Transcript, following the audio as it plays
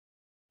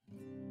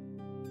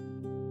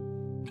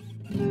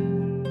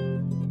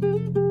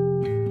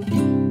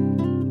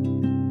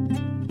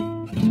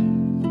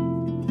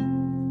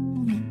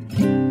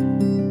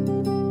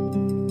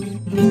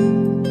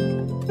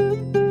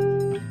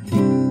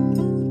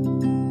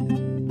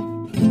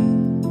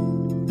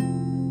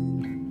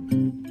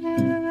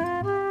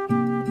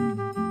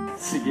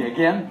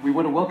again, we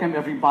want to welcome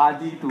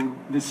everybody to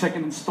the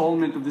second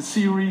installment of the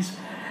series.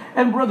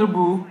 And Brother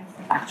Boo,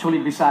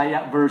 actually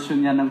Bisaya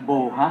version niya ng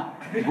Bo, ha?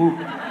 Boo.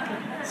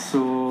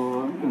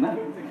 So,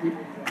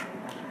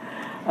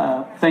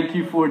 thank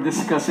you for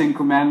discussing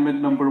commandment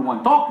number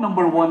 1. Talk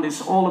number 1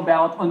 is all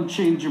about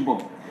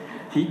unchangeable.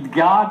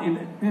 God,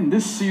 in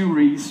this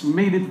series,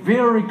 made it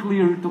very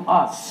clear to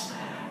us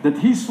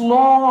that His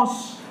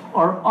laws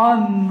are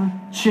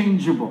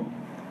unchangeable.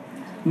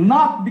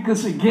 Not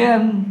because,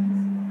 again,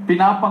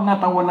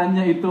 pinapangatawanan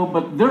niya ito,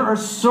 but there are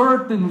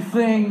certain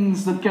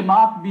things that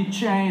cannot be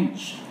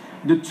changed.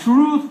 The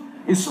truth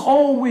is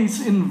always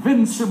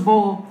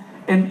invincible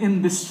and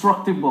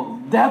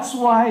indestructible. That's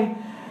why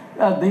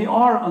they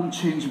are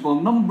unchangeable.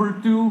 Number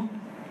 2,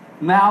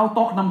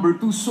 talk number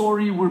 2,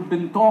 we've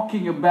been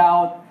talking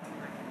about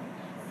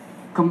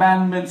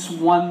commandments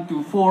 1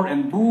 to 4,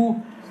 and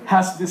Boo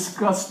has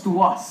discussed to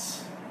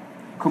us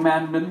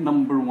commandment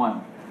number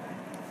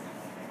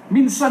 1.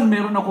 Minsan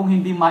meron akong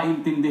hindi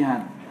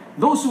maintindihan.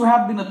 Those who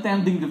have been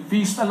attending the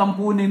feast, alam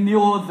po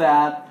ninyo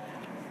that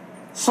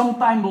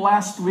sometime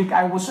last week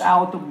I was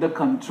out of the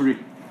country.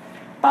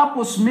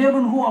 Tapos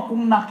meron ho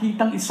akong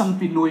nakitang isang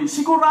Pinoy.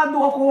 Sigurado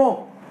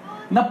ako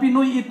na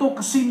Pinoy ito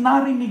kasi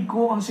narinig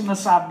ko ang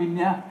sinasabi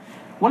niya.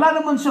 Wala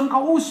naman siyang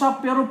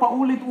kausap pero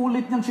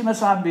paulit-ulit niyang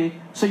sinasabi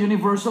sa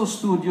Universal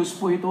Studios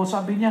po ito.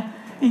 Sabi niya,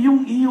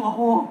 iyong-iyo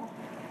ako.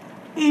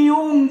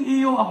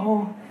 Iyong-iyo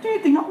ako.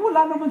 Tingnan ko,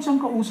 wala naman siyang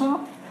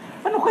kausap.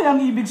 Ano kaya ang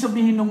ibig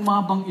sabihin ng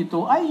mabang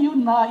ito? Ay,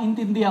 yun na,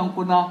 intindihan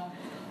ko na.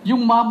 Yung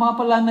mama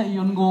pala na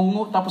iyon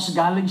ngungo, tapos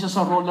galing siya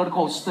sa roller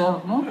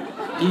coaster, no?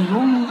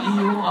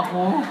 Iyong-iyo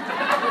ako.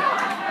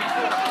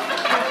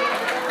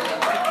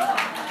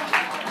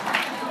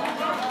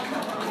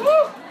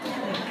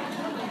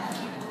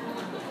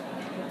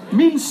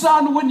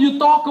 Minsan, when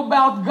you talk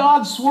about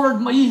God's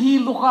Word,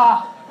 mahihilo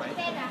ka.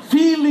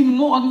 Feeling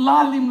mo ang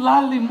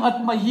lalim-lalim at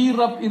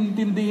mahirap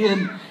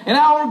intindihin. And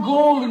our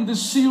goal in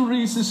this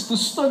series is to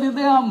study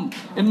them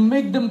and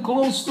make them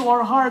close to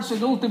our hearts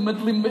and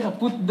ultimately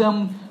put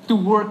them to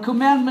work.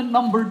 Commandment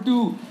number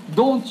 2,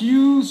 don't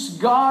use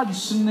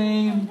God's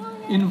name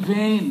in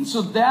vain.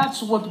 So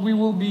that's what we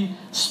will be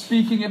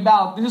speaking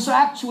about. This is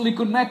actually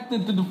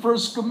connected to the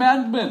first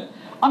commandment.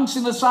 Ang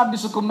sinasabi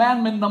sa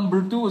commandment number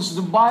 2 is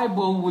the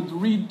Bible would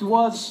read to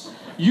us,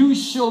 you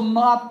shall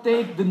not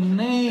take the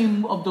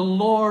name of the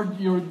Lord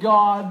your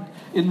God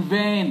in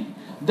vain.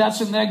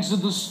 That's in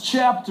Exodus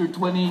chapter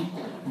 20,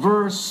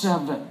 verse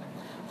 7.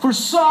 For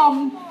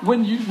some,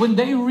 when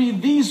they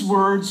read these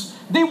words,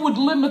 they would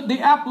limit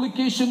the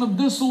application of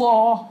this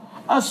law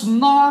as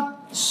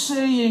not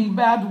saying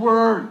bad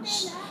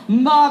words,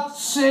 not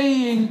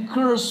saying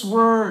curse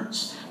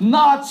words,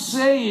 not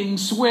saying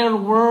swear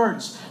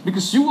words,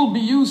 because you will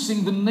be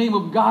using the name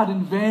of God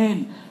in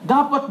vain.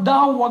 Dapat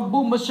daw, wag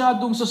mo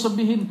masyadong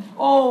sasabihin,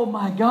 oh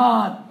my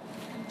God.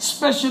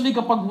 Especially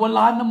kapag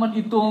wala naman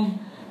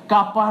itong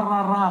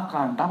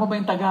kapararakan. Tama ba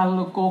yung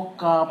Tagalog ko?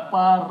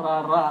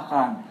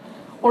 Kapararakan.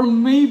 Or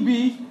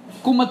maybe,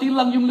 kumati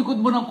lang yung likod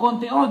mo ng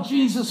konti, oh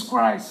Jesus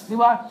Christ. Di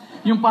ba?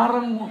 Yung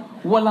parang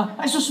wala,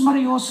 ay Sus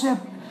Mariosep.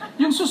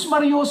 Yung Sus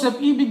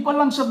Mariosep, ibig pa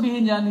lang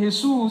sabihin yan,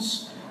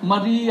 Jesus,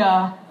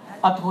 Maria,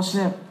 at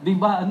Josep. Di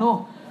ba?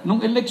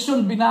 Nung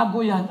eleksyon, binago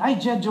yan, ay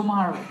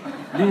Jejomar.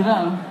 Di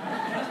na,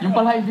 yung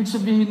pala ibig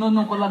sabihin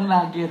nung ko lang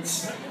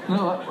nuggets.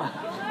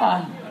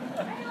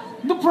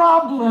 The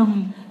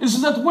problem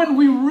is that when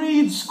we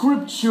read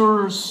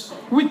scriptures,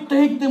 we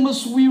take them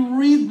as we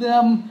read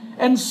them,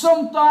 and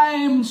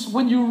sometimes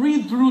when you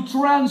read through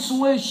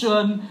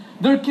translation,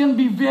 there can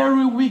be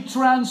very weak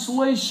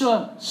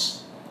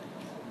translations.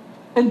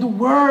 And the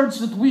words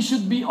that we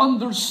should be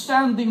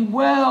understanding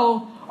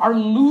well are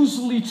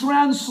loosely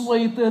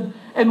translated,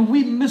 and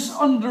we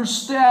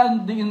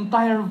misunderstand the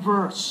entire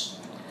verse.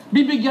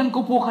 Bibigyan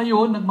ko po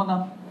kayo ng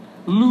mga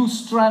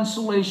loose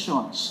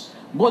translations.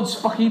 Bods,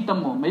 pakita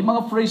mo. May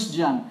mga phrase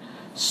dyan.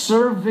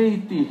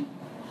 Serveti.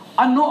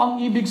 Ano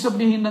ang ibig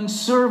sabihin ng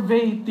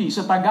serveti?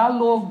 Sa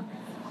Tagalog,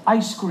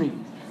 ice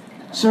cream.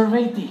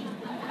 Serveti.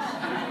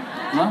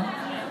 No?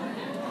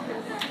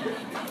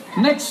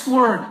 Next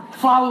word,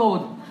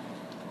 followed.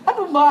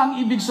 Ano ba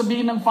ang ibig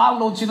sabihin ng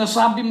followed?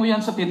 Sinasabi mo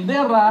yan sa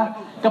tindera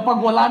kapag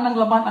wala nang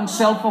laman ang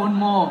cellphone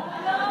mo.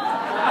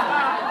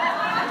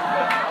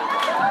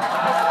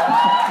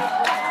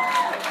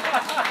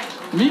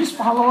 Miss,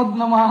 followed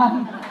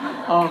naman.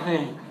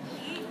 Okay.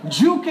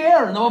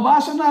 Joker.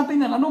 Nababasa natin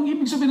yan. Anong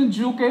ibig sabihin ng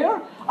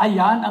Joker?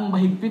 Ayan ang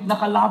mahigpit na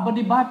kalaban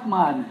ni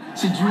Batman.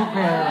 Si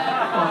Joker.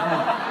 Okay.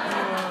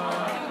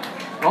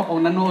 O,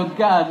 kung nanood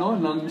ka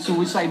ng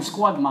Suicide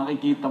Squad,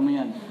 makikita mo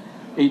yan.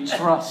 A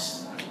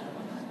trust.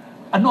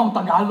 Ano ang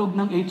Tagalog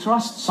ng a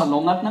trust?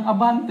 Salungat ng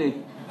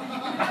Abante.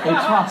 A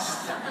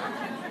trust.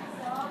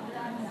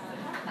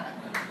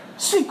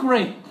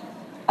 Secret.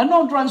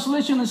 Ano ang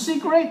translation ng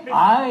secret?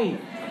 Ay,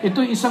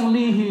 ito'y isang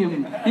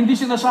lihim. Hindi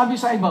sinasabi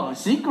sa iba,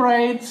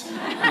 secrets.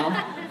 No?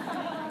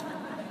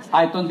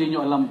 Ito hindi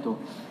nyo alam to.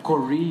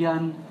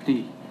 Korean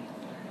tea.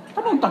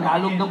 Anong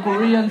Tagalog ng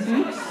Korean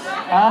tea?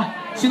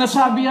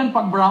 Sinasabi yan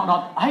pag brown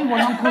out, ay,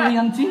 walang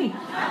Korean tea.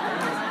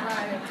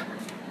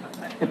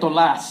 Ito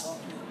last,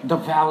 the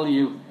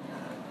value.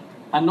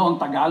 Ano ang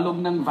Tagalog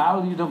ng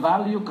value? The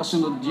value,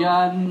 kasunod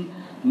yan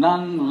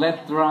ng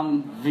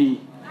letrang V.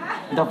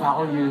 The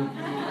value.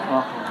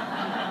 Okay.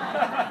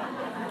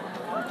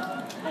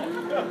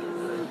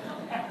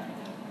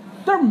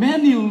 There are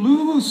many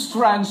loose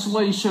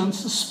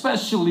translations,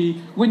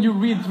 especially when you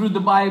read through the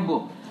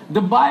Bible.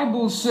 The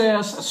Bible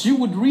says, as you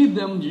would read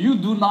them, you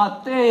do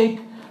not take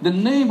the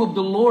name of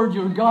the Lord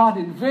your God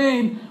in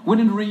vain,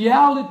 when in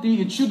reality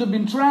it should have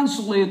been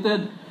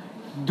translated,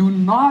 do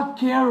not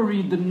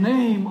carry the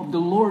name of the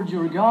Lord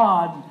your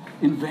God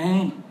in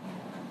vain.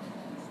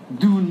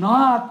 Do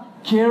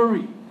not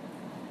carry.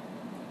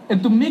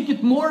 And to make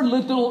it more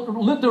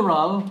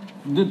literal,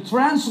 the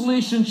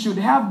translation should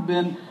have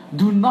been,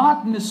 do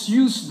not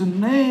misuse the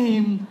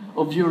name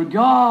of your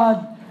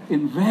God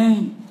in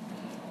vain.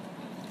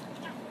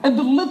 And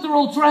the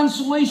literal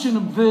translation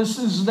of this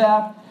is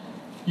that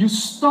you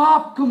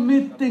stop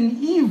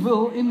committing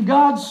evil in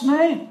God's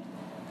name.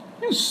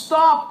 You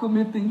stop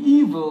committing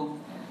evil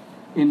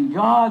in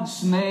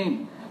God's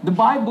name. The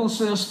Bible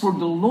says, for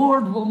the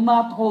Lord will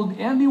not hold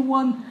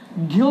anyone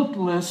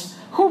guiltless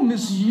who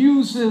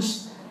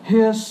misuses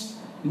His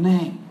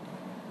name.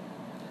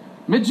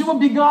 Medyo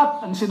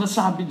mabigat ang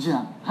sinasabi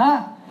dyan.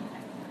 Ha?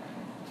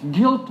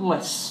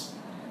 Guiltless.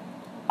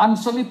 Ang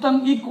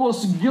salitang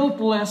equals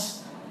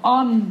guiltless,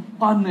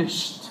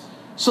 unpunished.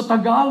 Sa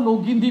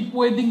Tagalog, hindi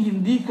pwedeng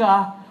hindi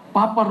ka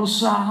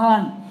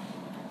paparusahan.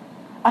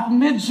 At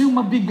medyo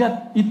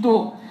mabigat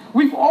ito.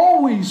 We've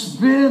always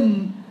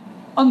been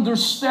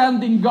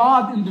understanding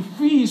God in the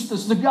feast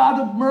as the God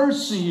of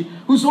mercy,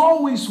 who's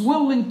always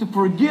willing to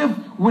forgive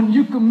when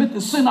you commit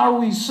a sin. Are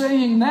we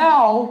saying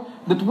now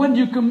that when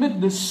you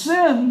commit the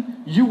sin,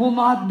 you will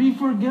not be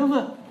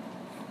forgiven?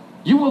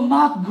 You will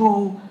not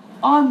go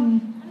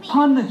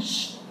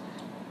unpunished.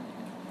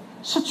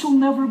 Such will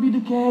never be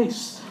the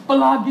case.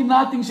 Palagi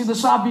nating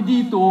sinasabi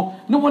dito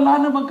na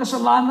wala namang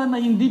kasalanan na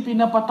hindi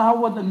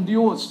pinapatawad ng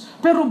Diyos.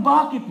 Pero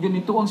bakit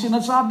ganito ang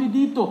sinasabi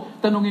dito?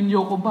 Tanungin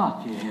niyo ko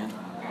bakit?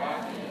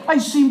 Ay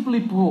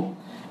simply po,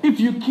 if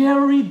you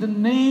carry the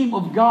name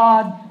of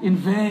God in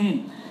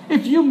vain,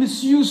 if you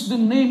misuse the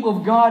name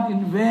of God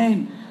in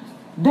vain,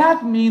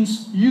 that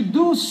means you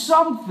do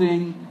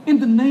something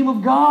in the name of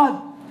God.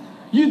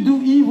 You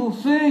do evil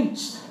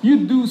things.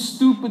 You do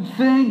stupid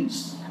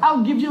things.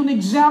 I'll give you an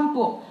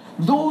example.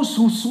 Those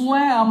who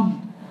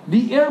slammed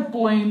the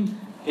airplane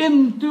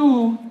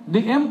into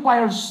the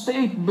Empire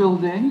State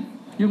Building,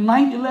 yung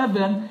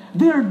 9/11,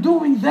 they're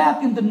doing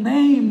that in the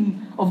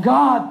name of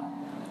God.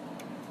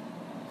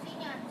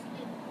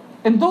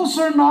 And those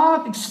are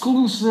not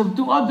exclusive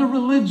to other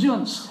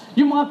religions.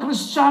 Yung mga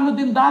Kristiyano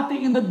din dati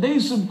in the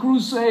days of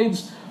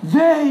crusades,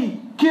 they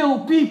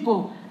kill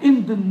people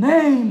in the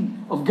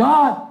name of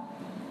God.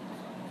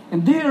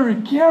 And they are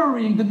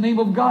carrying the name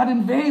of God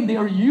in vain. They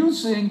are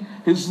using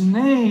His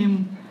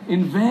name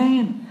in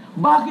vain.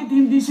 Bakit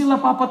hindi sila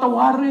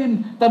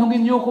papatawarin?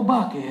 Tanungin niyo ko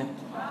bakit?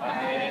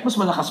 Mas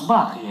malakas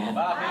bakit?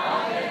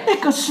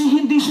 Kasi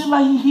hindi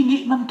sila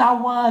hihingi ng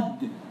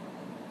tawad.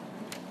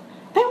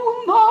 They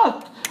will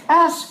not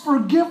ask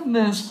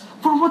forgiveness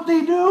for what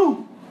they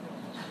do.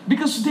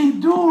 Because they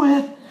do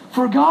it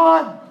for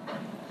God.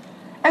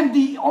 And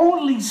the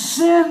only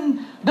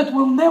sin that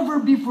will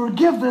never be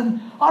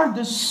forgiven are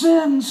the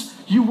sins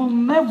you will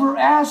never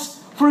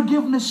ask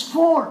forgiveness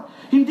for.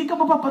 Hindi ka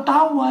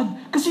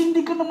mapapatawad kasi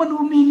hindi ka naman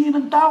humingi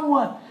ng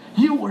tawad.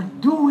 You are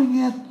doing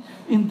it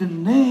in the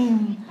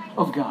name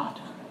of God.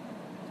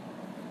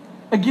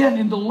 Again,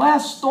 in the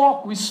last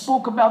talk, we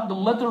spoke about the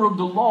letter of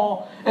the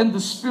law and the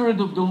spirit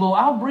of the law.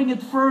 I'll bring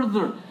it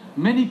further.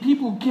 Many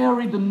people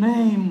carry the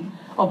name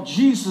of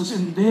Jesus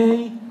and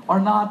they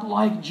are not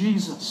like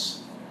Jesus.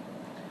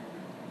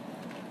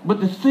 But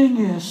the thing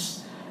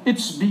is,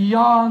 it's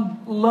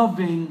beyond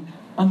loving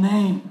a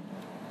name.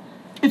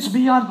 It's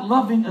beyond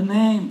loving a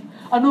name.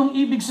 Anong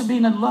ibig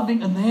sabihin ng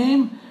loving a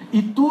name?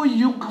 Ito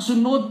yung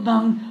kasunod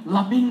ng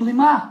 15.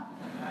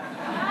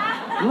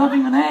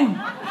 Loving a name.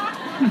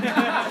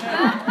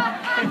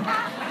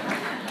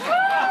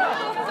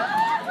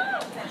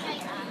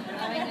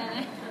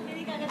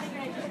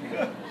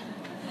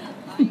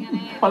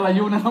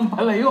 Palayo na ng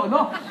palayo,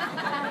 no?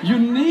 You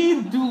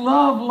need to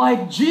love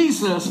like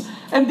Jesus.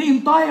 And the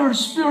entire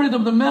spirit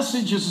of the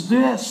message is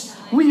this.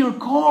 We are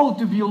called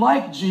to be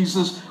like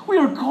Jesus. We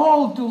are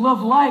called to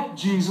love like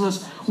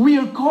Jesus. We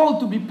are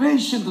called to be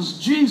patient as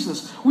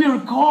Jesus. We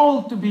are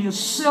called to be as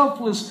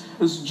selfless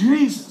as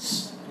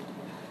Jesus.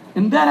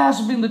 And that has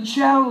been the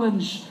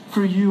challenge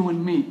for you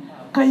and me.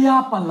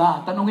 Kaya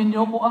pala, tanungin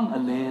niyo po ang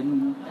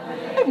alin.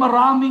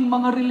 Maraming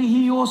mga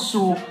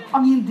relihiyoso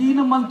ang hindi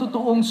naman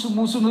totoong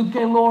sumusunod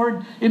kay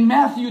Lord. In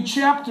Matthew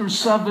chapter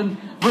 7,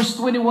 verse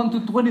 21 to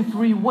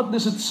 23, what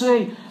does it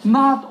say?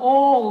 Not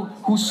all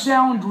who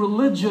sound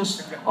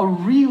religious are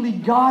really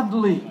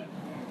godly.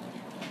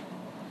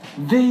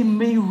 They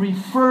may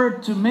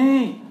refer to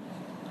me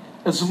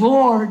as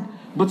Lord,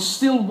 but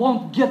still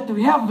won't get to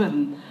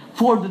heaven.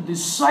 For the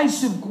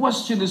decisive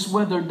question is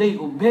whether they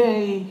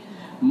obey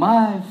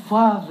my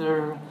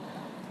Father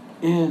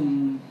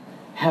in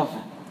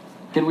heaven.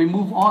 Can we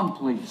move on,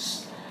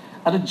 please?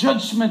 At the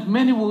judgment,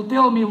 many will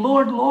tell me,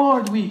 Lord,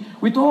 Lord, we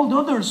told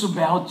others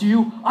about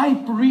you. I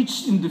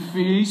preached in the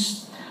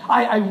feast.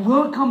 I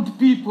welcomed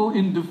people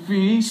in the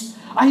feast.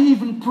 I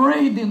even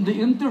prayed in the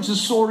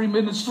intercessory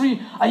ministry.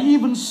 I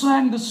even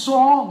sang the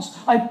songs.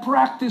 I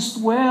practiced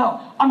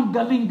well. Ang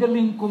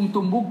galing-galing kong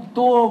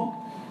tumugtog.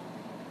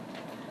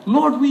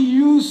 Lord, we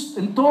used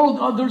and told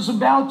others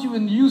about you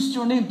and used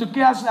your name to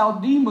cast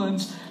out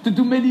demons, to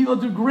do many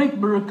other great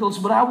miracles.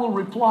 But I will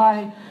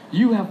reply,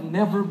 you have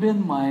never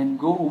been mine.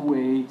 Go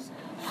away,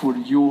 for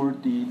your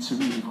deeds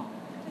are evil.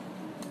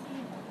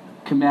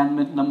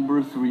 Commandment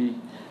number 3,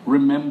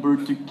 remember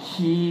to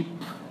keep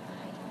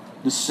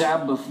the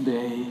Sabbath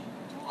day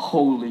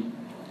holy.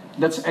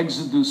 That's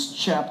Exodus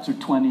chapter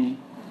 20,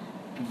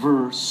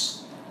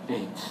 verse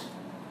 8.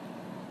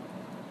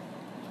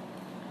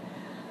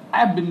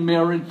 I've been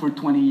married for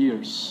 20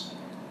 years.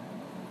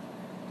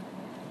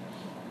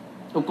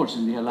 Of course,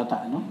 hindi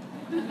halata, no?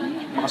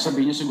 Baka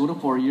sabihin niyo siguro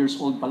 4 years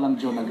old pa lang,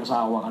 John,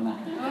 nag-asawa ka na.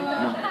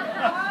 No?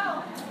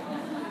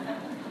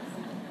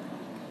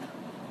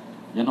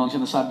 Yan ang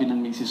sinasabi ng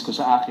misis ko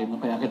sa akin, no?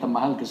 Kaya kita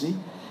mahal kasi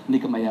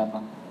hindi ka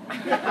mayabang.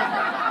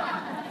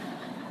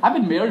 I've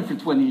been married for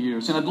 20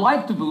 years, and I'd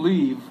like to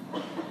believe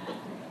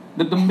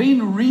that the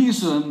main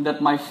reason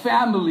that my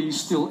family is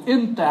still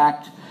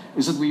intact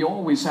is that we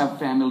always have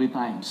family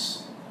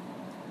times.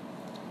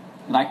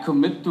 And I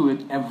commit to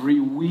it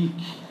every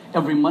week.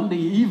 Every Monday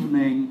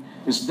evening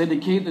is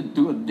dedicated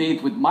to a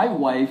date with my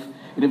wife,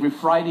 and every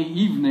Friday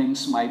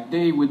evenings, my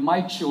day with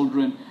my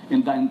children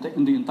in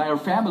the entire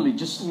family.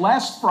 Just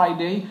last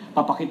Friday,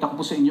 papakita ko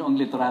po sa inyo ang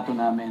litrato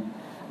namin.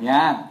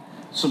 Yan.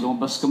 So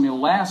lumabas kami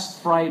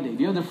last Friday,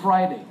 the other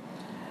Friday.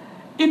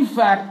 In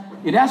fact,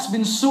 it has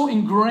been so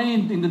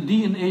ingrained in the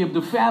DNA of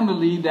the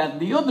family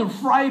that the other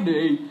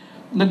Friday,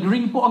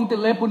 nag-ring po ang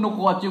telepono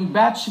ko at yung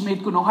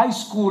batchmate ko ng high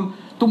school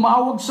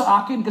tumawag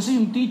sa akin kasi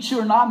yung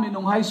teacher namin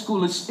ng high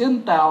school is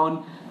in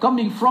town,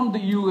 coming from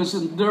the US,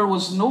 and there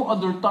was no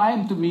other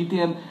time to meet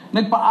him.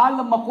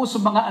 Nagpaalam ako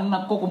sa mga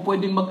anak ko kung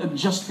pwedeng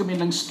mag-adjust kami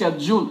ng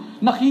schedule.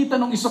 Nakita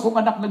nung isa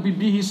kong anak,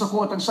 nagbibihis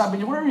ako at ang sabi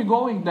niya, where are you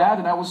going, Dad?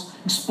 And I was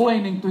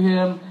explaining to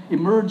him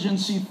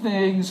emergency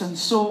things and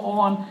so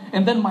on.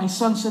 And then my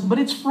son said,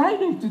 but it's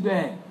Friday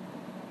today.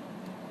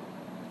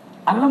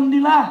 Alam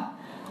nila,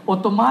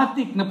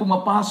 automatic na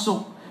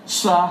pumapasok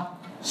sa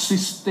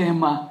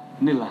sistema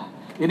nila.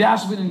 It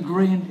has been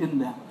ingrained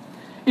in them.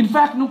 In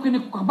fact,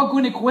 kapag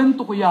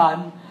kunikwento ko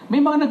yan,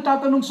 may mga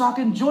nagtatanong sa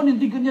akin, John,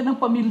 hindi ganyan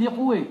ang pamilya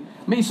ko eh.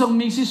 May isang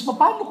misis,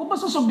 paano ko ba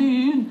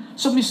sasabihin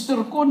sa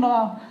mister ko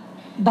na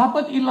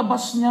dapat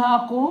ilabas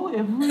niya ako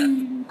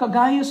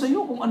kagaya sa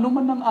iyo kung ano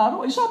man ang araw?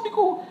 Eh sabi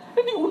ko,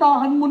 hindi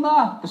unahan mo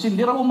na. Kasi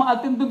hindi raw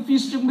uma-attend ng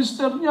feast yung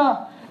mister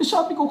niya. Eh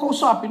sabi ko,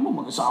 kausapin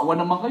mo, mag-asawa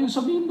naman kayo,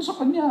 sabihin mo sa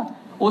kanya.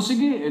 O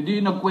sige, edi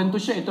nagkwento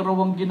siya, ito raw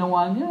ang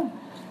ginawa niya.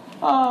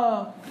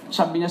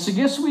 Sabi niya,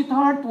 sige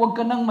sweetheart, huwag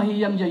ka nang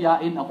mahiyang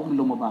yayain akong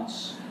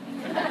lumabas.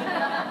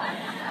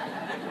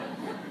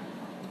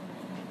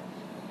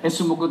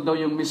 Sumugod daw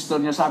yung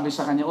mister niya, sabi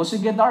sa kanya, o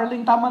sige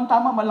darling,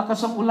 tama-tama, malakas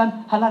ang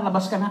ulan, hala,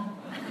 labas ka na.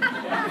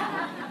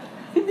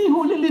 Hindi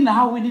huli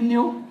linawin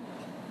ninyo.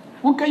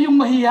 Huwag kayong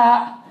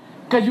mahiya,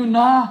 kayo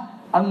na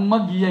ang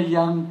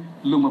magyayang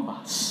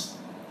lumabas.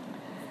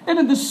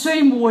 And in the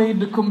same way,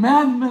 the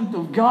commandment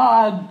of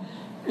God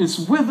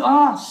is with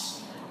us.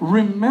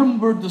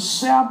 Remember the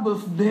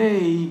Sabbath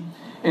day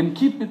and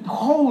keep it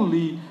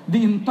holy.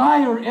 The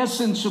entire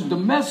essence of the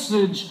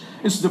message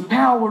is the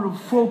power of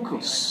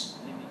focus.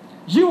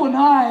 You and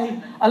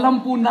I,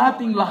 alam po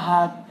nating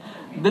lahat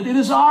that it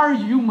is our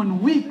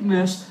human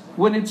weakness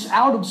when it's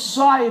out of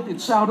sight,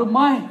 it's out of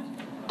mind.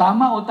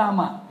 Tama o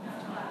tama?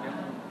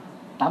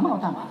 Tama o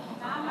tama?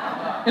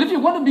 And if you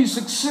want to be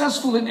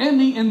successful in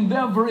any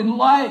endeavor in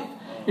life,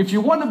 if you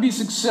want to be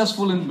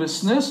successful in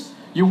business,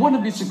 you want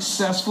to be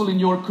successful in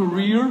your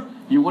career,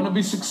 you want to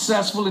be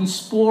successful in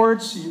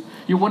sports,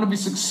 you want to be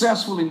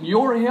successful in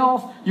your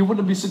health, you want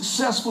to be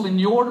successful in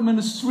your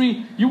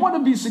ministry, you want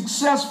to be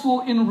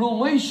successful in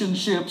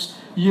relationships,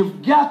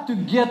 you've got to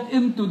get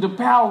into the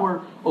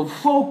power of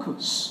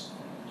focus.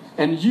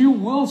 And you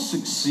will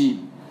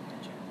succeed.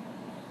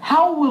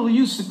 How will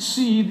you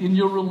succeed in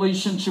your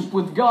relationship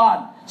with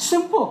God?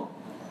 Simple.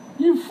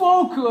 You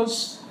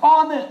focus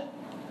on it.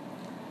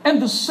 And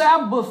the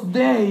Sabbath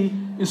day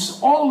is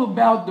all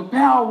about the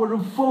power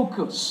of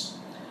focus.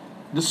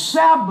 The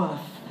Sabbath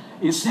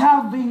is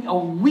having a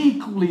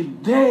weekly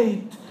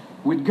date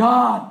with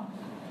God.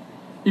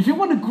 If you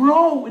want to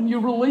grow in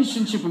your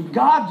relationship with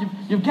God,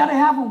 you've got to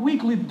have a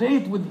weekly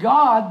date with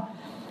God.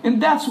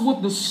 And that's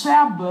what the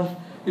Sabbath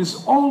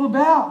is all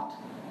about.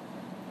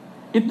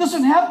 It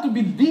doesn't have to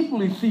be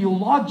deeply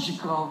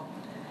theological.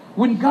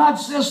 When God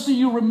says to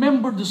you,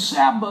 remember the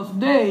Sabbath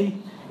day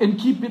and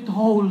keep it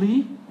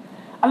holy,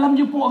 alam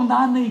niyo po, ang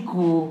nanay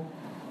ko,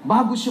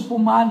 bago siya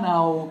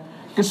pumanaw,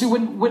 kasi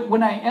when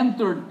I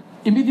entered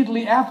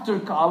Immediately after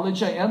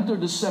college, I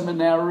entered the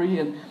seminary,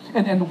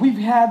 and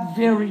we've had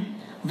very,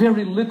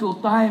 very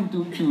little time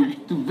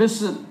to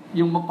visit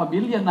yung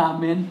pamilya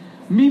namin.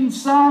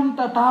 Minsan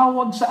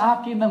tatawag sa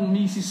akin ng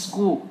misis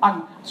ko.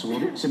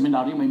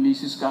 Seminary may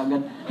misis ka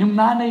agad. Yung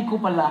nanay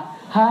ko pala,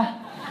 ha?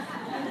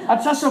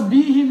 At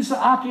sasabihin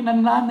sa akin ng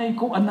nanay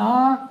ko,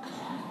 anak,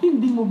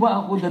 hindi mo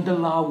ba ako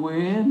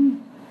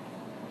dadalawin?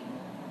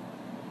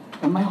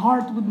 And my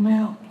heart would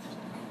melt.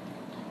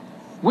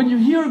 When you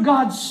hear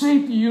God say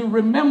to you,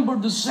 remember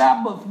the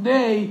Sabbath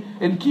day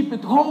and keep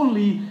it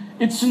holy,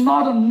 it's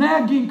not a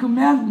nagging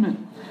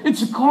commandment.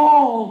 It's a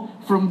call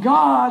from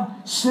God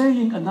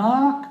saying,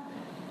 anak,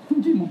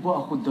 hindi mo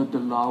ba ako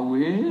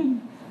dadalawin?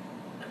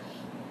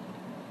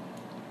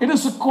 It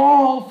is a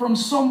call from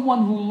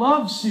someone who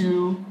loves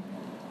you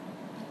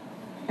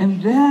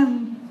and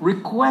then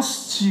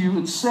requests you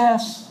and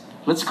says,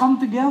 let's come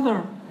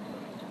together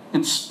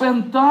and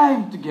spend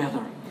time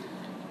together.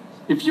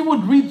 If you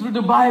would read through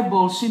the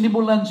Bible,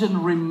 sinimulan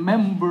dyan,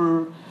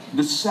 remember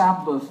the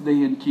Sabbath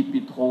day and keep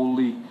it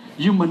holy.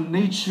 Human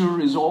nature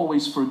is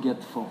always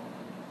forgetful.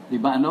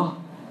 Diba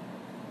ano?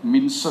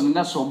 Minsan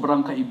nga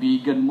sobrang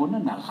kaibigan mo na,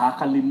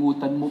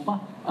 nakakalimutan mo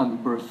pa ang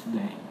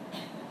birthday.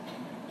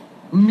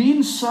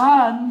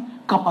 Minsan,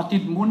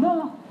 kapatid mo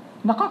na,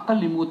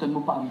 nakakalimutan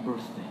mo pa ang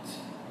birthday.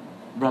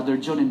 Brother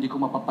John, hindi ko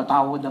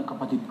mapapatawad ang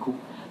kapatid ko.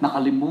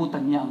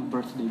 Nakalimutan niya ang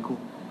birthday ko.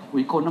 O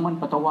ikaw naman,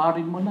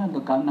 patawarin mo na.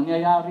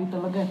 Nangyayari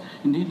talaga.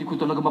 Hindi ko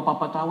talaga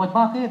mapapatawad.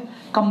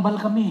 Bakit?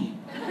 Kambal kami.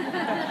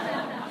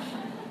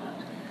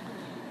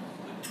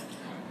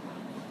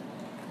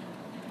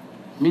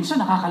 Minsan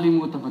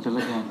nakakalimutan ko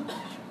talaga.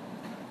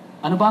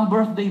 Ano ba ang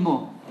birthday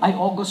mo? Ay,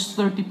 August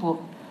 30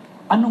 po.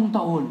 Anong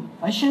taon?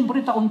 Ay,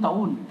 syempre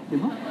taon-taon. Di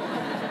ba?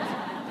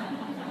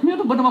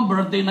 Meron ba naman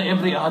birthday na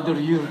every other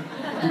year?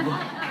 Di ba?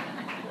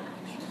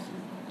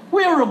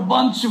 We are a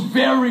bunch of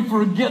very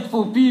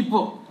forgetful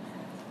people.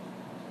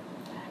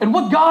 And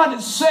what God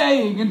is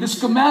saying in this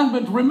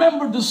commandment,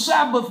 remember the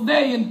Sabbath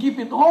day and keep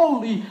it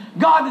holy,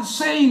 God is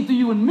saying to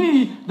you and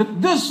me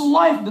that this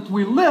life that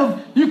we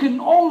live, you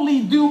can only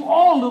do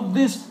all of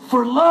this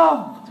for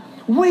love.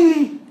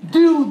 We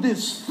do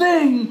this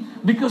thing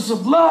because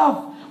of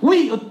love.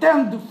 We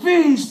attend the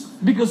feast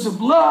because of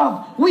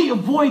love. We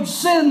avoid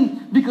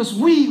sin because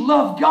we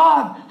love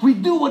God. We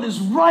do what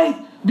is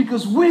right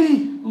because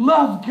we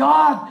love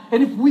God.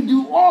 And if we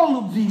do all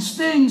of these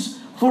things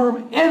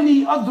for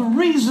any other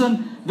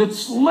reason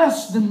that's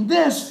less than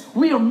this,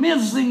 we are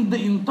missing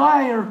the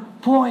entire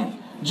point.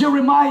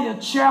 Jeremiah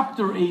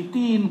chapter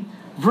 18,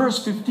 verse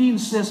 15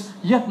 says,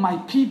 yet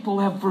my people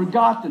have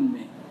forgotten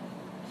me.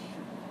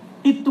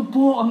 Ito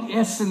po ang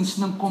essence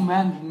ng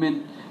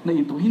commandment na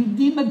ito.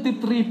 Hindi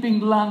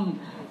nagtitripping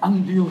lang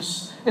ang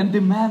Diyos and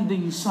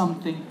demanding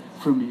something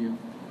from you.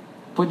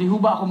 Pwede ho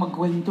ba ako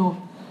magkwento?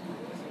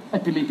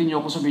 At pilitin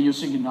niyo ako sabihin niyo,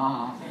 sige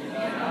na.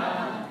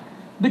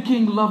 The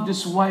king loved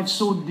his wife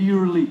so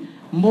dearly,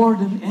 more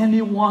than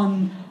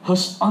anyone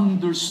has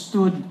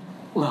understood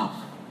love.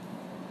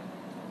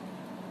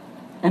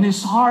 And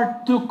his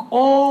heart took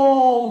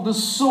all the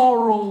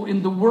sorrow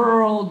in the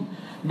world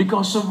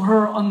because of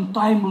her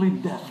untimely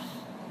death.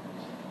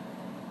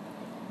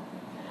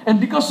 And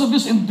because of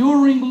his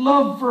enduring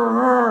love for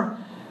her,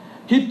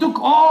 he took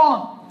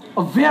on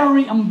a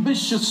very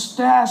ambitious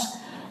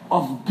task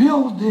of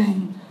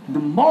building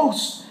the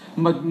most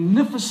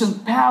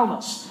magnificent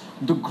palace,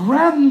 the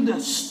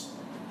grandest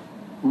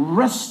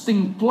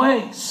resting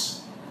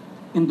place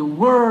in the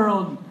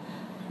world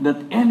that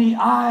any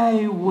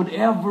eye would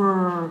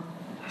ever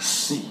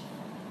see.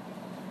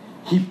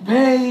 He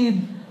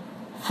paid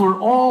for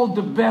all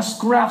the best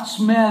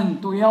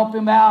craftsmen to help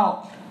him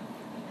out.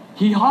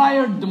 He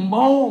hired the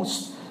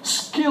most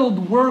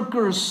skilled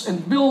workers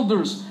and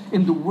builders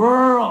in the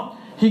world.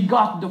 He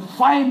got the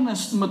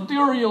finest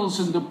materials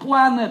in the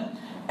planet,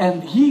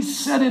 and he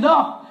set it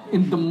up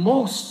in the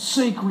most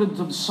sacred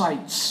of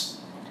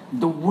sites.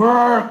 The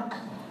work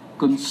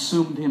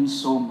consumed him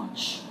so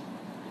much.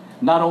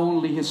 Not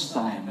only his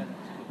time,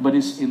 but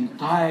his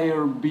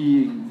entire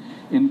being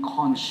in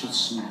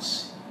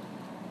consciousness.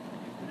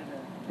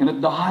 And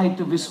at the height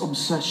of his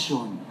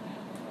obsession,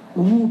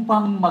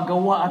 upang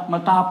magawa at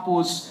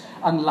matapos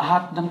ang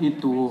lahat ng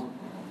ito,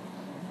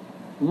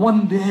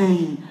 one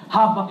day,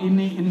 habang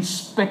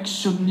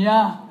ini-inspection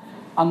niya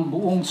ang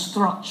buong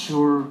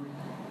structure,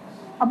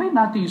 abay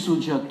natin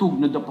siya, tug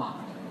na dapa.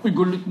 Uy,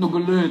 galit na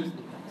galit.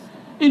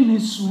 In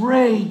his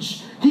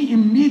rage, he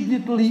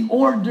immediately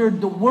ordered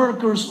the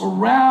workers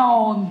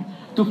around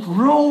to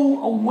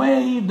throw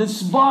away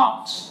this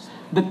box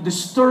that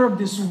disturbed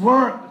his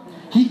work.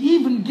 He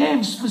even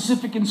gave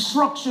specific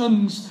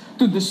instructions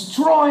to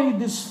destroy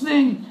this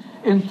thing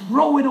and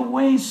throw it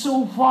away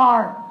so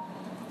far.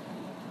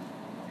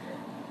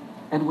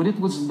 And when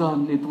it was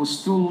done, it was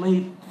too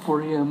late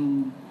for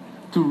him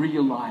to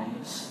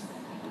realize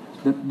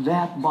that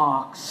that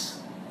box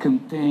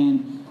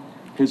contained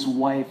his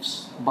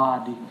wife's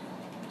body.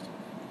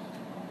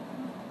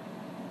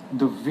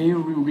 The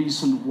very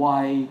reason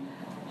why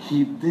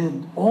he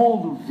did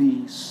all of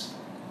these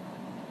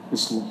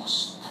is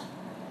lost.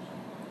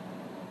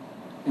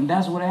 And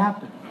that's what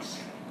happens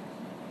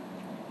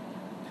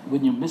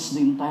when you miss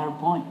the entire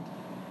point.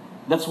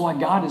 That's why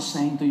God is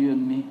saying to you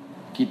and me,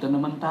 kita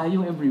naman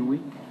tayo every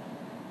week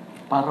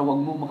para wag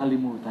mo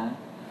makalimutan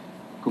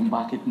kung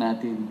bakit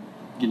natin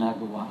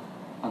ginagawa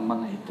ang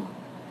mga ito.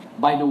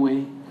 By the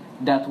way,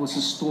 that was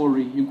a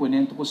story, yung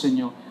kwento ko sa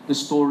inyo, the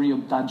story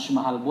of Taj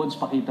Mahal. Bods,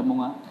 pakita mo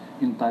nga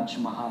yung Taj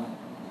Mahal.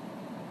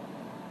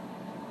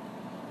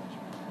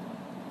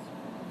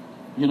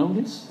 You know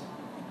this?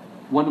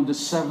 One of the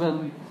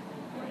 7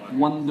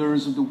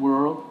 wonders of the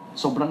world.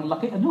 Sobrang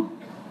laki, ano?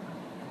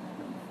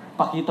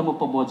 Pakita mo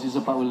pa, Bods, isa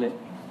pa uli.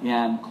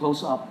 Yan,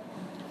 close up.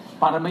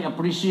 Para may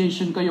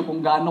appreciation kayo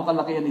kung gaano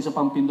kalaki yan, isa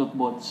pang pindot,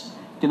 Bods.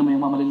 Tinan mo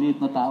yung mga maliliit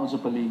na tao sa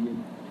paligid.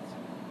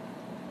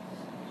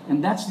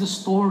 And that's the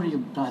story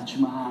of Taj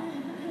Mahal.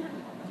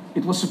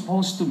 It was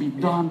supposed to be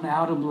done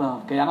out of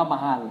love. Kaya nga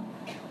mahal.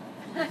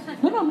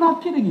 No, I'm not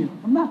kidding you.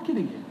 I'm not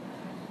kidding you.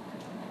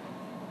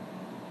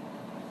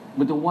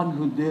 But the one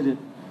who did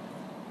it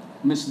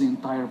missed the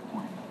entire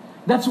point.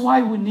 That's why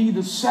we need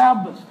a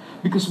Sabbath.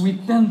 Because we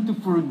tend to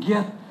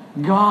forget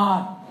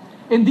God.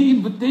 And the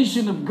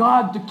invitation of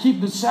God to keep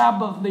the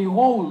Sabbath day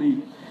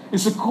holy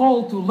is a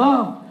call to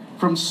love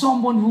from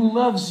someone who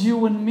loves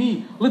you and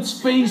me. Let's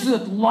face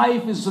it,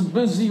 life is a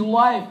busy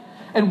life.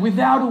 And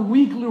without a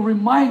weekly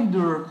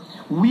reminder,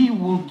 we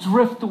will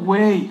drift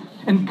away.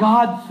 And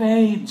God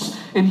fades.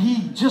 And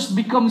He just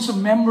becomes a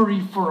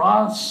memory for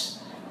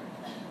us.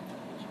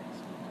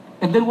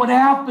 And then what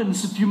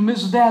happens if you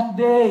miss that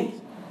day?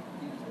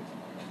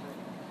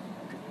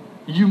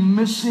 You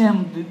miss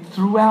Him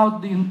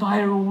throughout the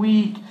entire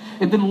week.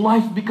 And then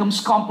life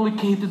becomes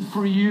complicated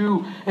for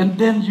you. And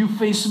then you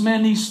face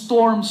many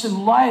storms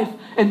in life.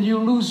 And you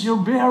lose your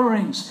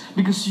bearings.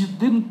 Because you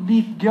didn't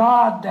meet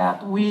God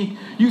that week.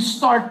 You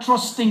start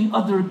trusting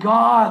other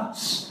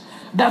gods.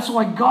 That's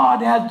why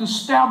God had to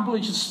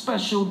establish a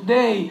special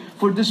day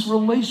for this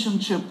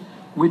relationship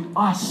with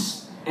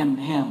us and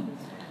Him.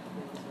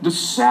 The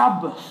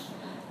Sabbath,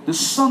 the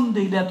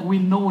Sunday that we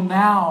know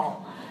now,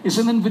 is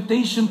an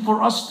invitation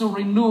for us to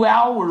renew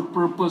our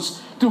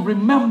purpose, to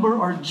remember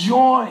our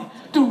joy,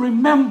 to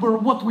remember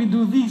what we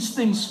do these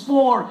things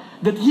for,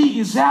 that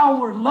He is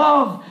our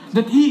love,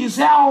 that He is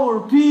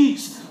our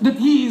peace, that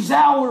He is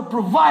our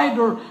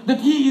provider,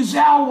 that He is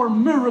our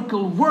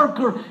miracle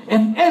worker,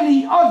 and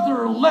any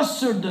other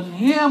lesser than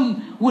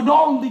Him would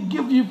only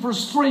give you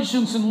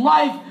frustrations in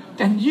life,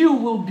 and you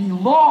will be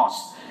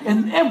lost.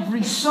 And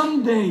every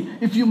Sunday,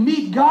 if you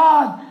meet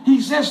God,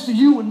 He says to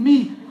you and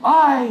me,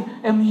 I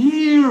am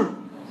here.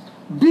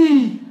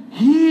 Be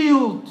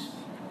healed.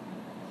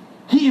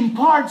 He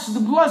imparts the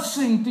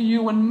blessing to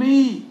you and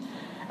me.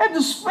 And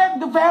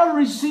the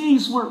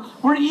Pharisees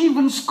were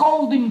even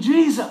scolding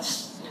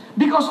Jesus.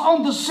 Because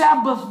on the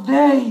Sabbath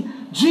day,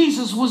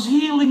 Jesus was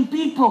healing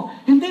people.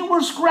 And they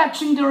were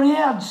scratching their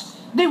heads.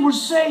 They were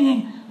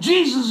saying,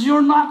 Jesus,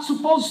 you're not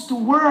supposed to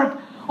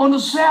work on the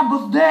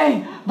Sabbath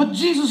day. But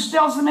Jesus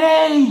tells them,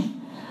 hey,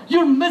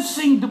 you're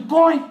missing the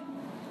point.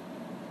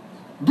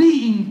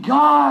 Being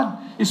God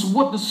is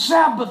what the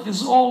Sabbath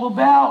is all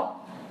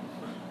about.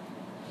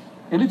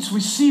 And it's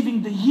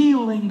receiving the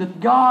healing that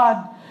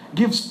God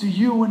gives to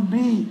you and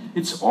me.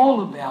 It's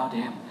all about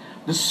Him.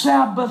 The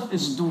Sabbath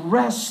is the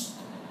rest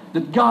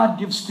that God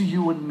gives to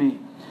you and me.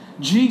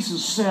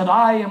 Jesus said,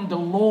 I am the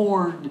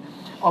Lord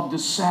of the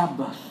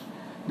Sabbath.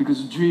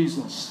 Because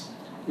Jesus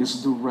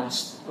is the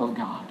rest of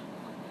God.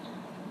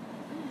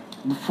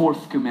 The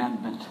 4th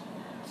commandment.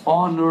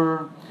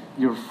 Honor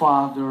your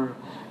father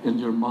and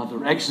your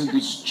mother.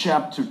 Exodus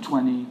chapter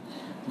 20,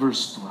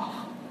 verse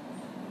 12.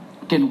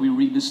 Can we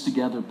read this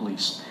together,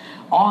 please?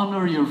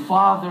 Honor your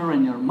father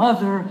and your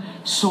mother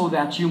so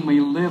that you may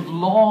live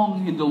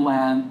long in the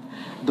land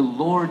the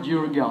Lord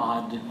your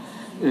God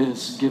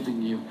is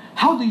giving you.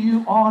 How do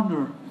you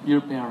honor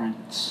your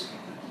parents?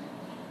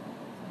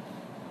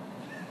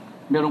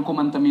 Merong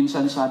kumanta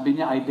minsan, sabi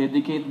niya, I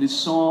dedicate this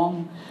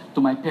song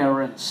to my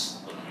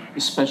parents,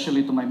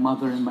 especially to my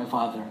mother and my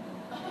father.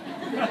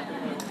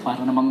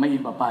 Para namang may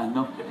iba pa,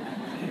 no?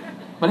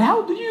 But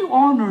how do you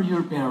honor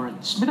your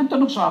parents? May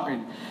nagtanong sa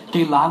akin,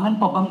 kailangan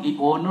pa bang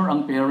i-honor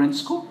ang parents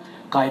ko?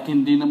 Kahit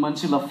hindi naman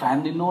sila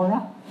fan ni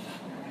Nora?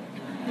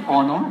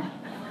 Honor?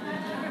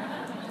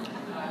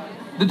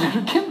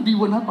 There can be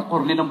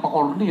pakorni ng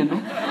pakorni, ano?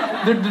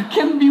 There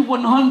can be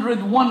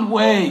 101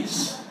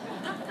 ways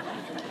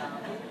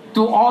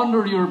to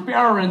honor your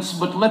parents,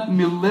 but let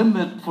me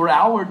limit for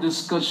our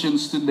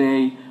discussions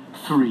today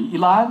 3.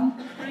 Ilan?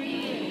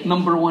 3.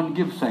 Number 1,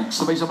 give thanks.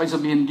 Sabay-sabay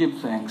sabihin, give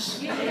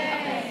thanks.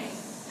 Yes.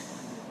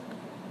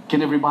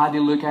 Can everybody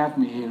look at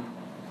me here?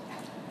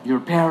 Your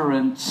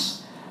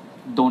parents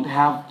don't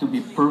have to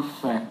be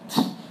perfect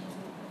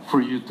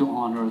for you to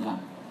honor them.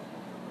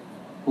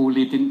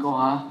 Ulitin ko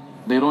ha.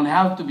 They don't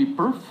have to be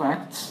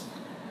perfect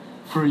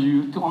for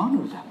you to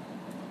honor them.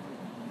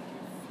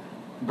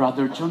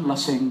 Brother John,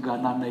 lasengga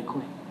nanay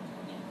ko eh.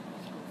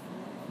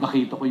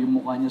 Nakita ko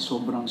yung mukha niya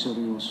sobrang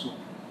seryoso.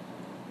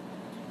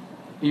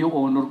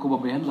 I-honor ko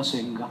ba yan,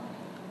 lasengga?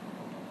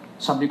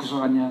 Sabi ko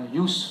sa kanya,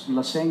 use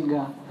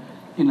lasenga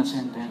in a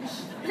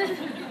sentence.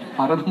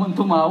 Para naman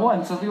tumawa,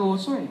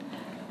 seryoso eh.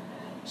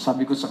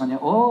 Sabi ko sa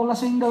kanya, oh,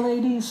 lasenga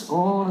ladies,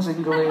 oh,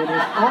 lasenga ladies,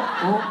 oh,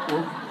 oh,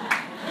 oh.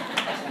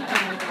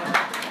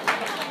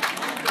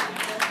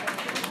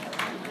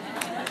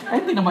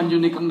 Ay, hindi naman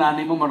unique ang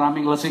nanay mo,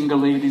 maraming lasenga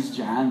ladies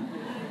dyan.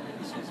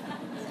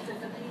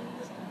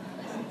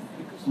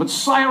 But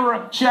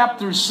Sirach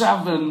chapter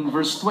 7,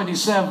 verse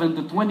 27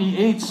 to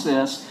 28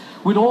 says,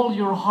 with all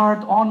your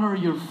heart honor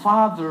your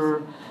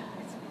father,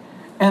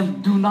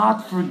 and do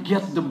not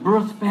forget the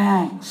birth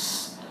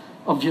pangs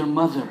of your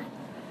mother.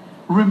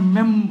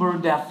 Remember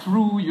that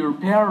through your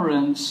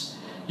parents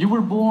you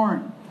were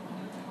born.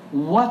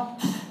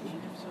 What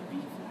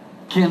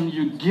can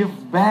you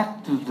give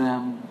back to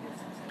them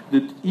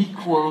that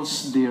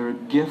equals their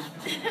gift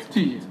to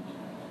you?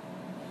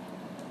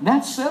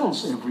 That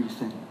settles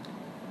everything.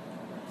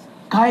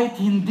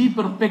 Kahit hindi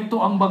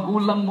perpekto ang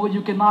magulang mo,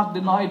 you cannot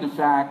deny the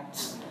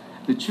fact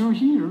that you're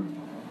here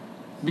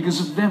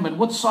because of them. And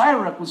what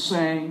Sirach was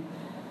saying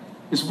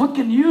is, what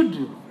can you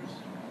do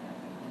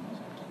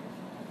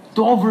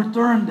to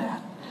overturn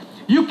that?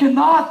 You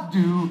cannot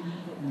do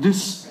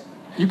this,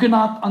 you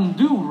cannot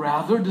undo,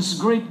 rather, this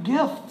great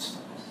gift.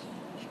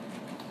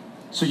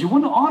 So you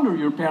want to honor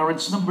your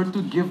parents. Number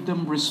 2, give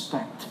them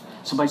respect.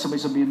 Sabay-sabay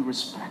sabihin,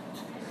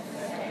 respect.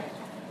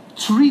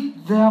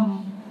 Treat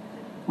them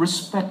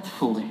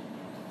respectfully,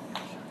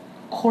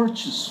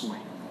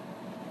 courteously.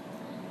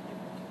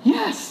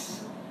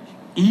 Yes,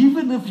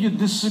 even if you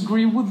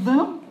disagree with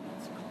them.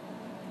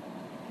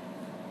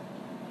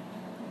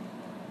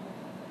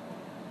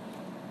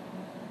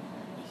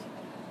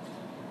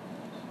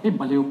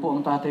 Baliw po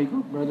ang tatay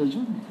ko, Brother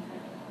John.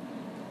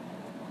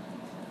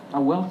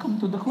 Welcome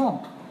to the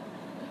club.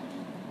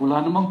 Wala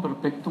namang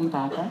perfectong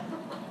tatay.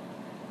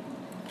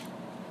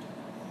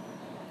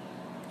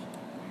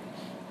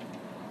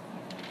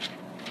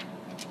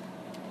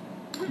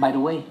 By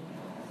the way,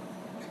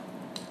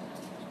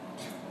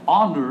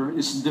 honor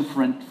is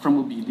different from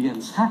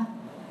obedience, huh?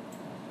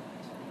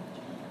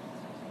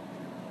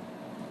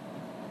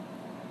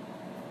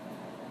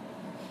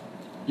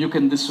 You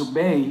can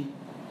disobey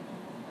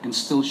and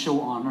still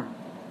show honor.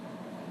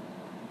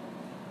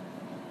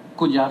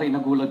 Kunyari,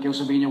 nagulat kayo,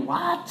 sabihin niyo,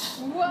 what?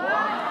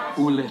 What?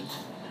 Ulit.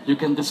 You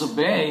can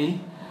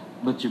disobey,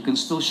 but you can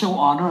still show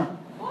honor.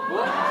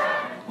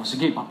 What? O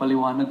sige,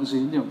 papaliwanag ko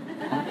sa inyo.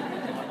 Huh?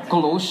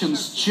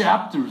 Colossians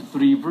chapter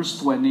 3, verse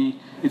 20,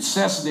 it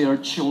says there,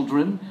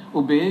 children,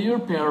 obey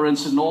your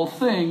parents in all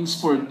things,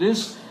 for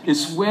this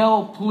is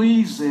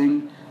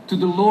well-pleasing to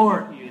the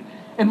Lord.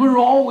 And we're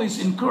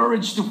always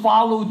encouraged to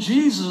follow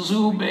Jesus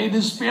who obeyed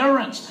his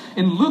parents.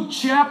 In Luke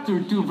chapter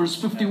 2, verse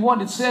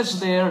 51, it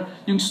says there,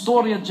 yung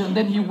story at dyan,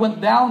 then he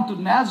went down to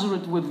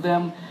Nazareth with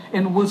them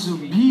and was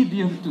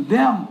obedient to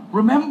them.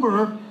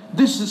 Remember,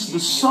 this is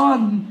the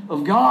Son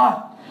of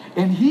God.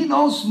 And he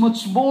knows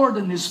much more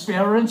than his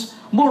parents,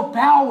 more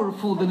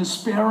powerful than his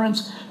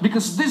parents,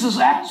 because this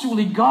is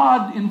actually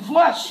God in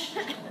flesh.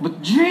 But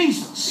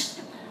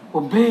Jesus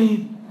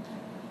obeyed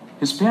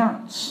his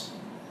parents.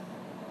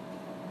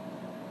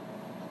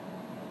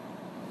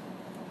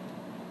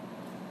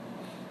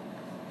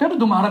 Pero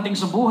dumarating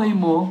sa buhay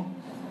mo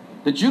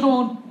that you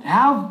don't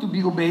have to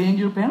be obeying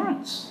your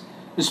parents.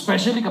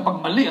 Especially kapag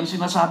mali ang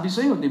sinasabi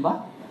sa iyo, di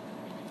ba?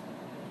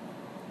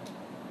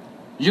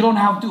 You don't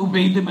have to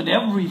obey them in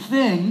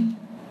everything,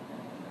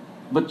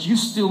 but you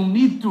still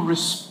need to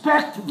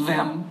respect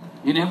them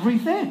in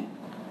everything.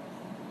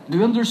 Do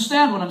you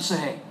understand what I'm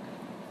saying?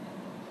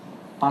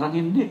 Parang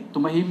hindi.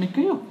 Tumahimik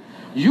kayo.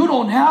 You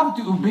don't have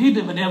to obey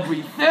them in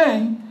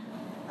everything,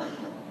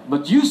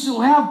 but you still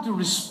have to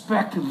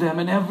respect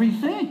them in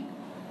everything.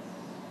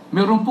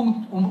 Meron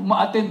pong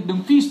ma-attend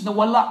ng feast na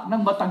wala ng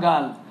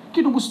matagal.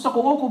 Kinumusta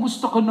ko,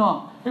 kumusta ka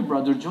na?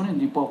 Brother John,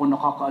 hindi po ako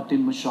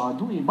nakaka-attend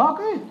masyado.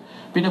 Bakit?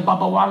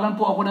 Pinagbabawalan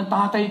po ako ng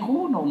tatay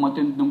ko na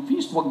umattend ng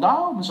feast. Wag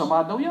daw,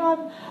 masama daw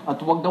yan. At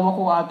wag daw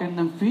ako attend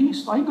ng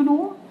feast. Ay,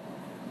 ganoon.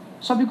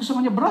 Sabi ko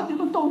sa kanya, Brad,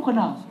 ilang taon ka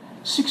na?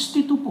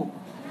 62 po.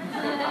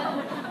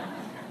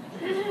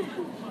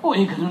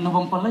 Ganoon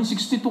naman pala.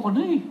 62 ka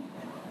na eh.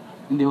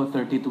 Hindi ho,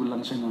 32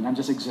 lang siya noon. I'm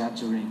just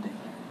exaggerating.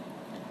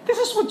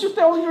 This is what you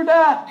tell your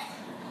dad.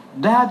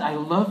 Dad, I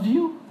love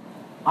you.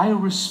 I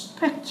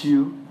respect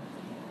you,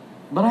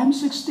 but I'm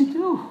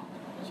 62.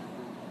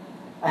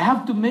 I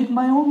have to make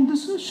my own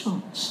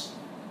decisions.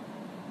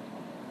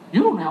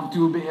 You don't have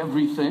to obey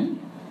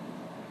everything,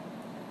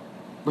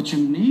 but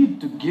you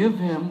need to give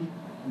him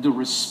the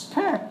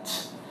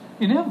respect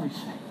in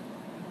everything.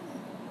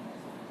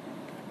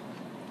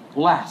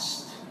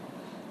 Last,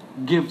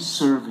 give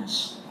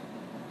service.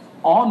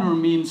 Honor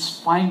means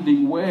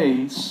finding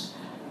ways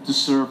to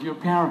serve your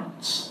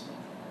parents.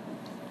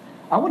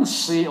 I want to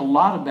say a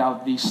lot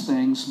about these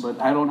things,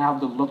 but I don't have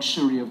the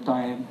luxury of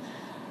time.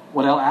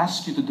 What I'll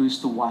ask you to do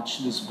is to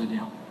watch this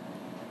video.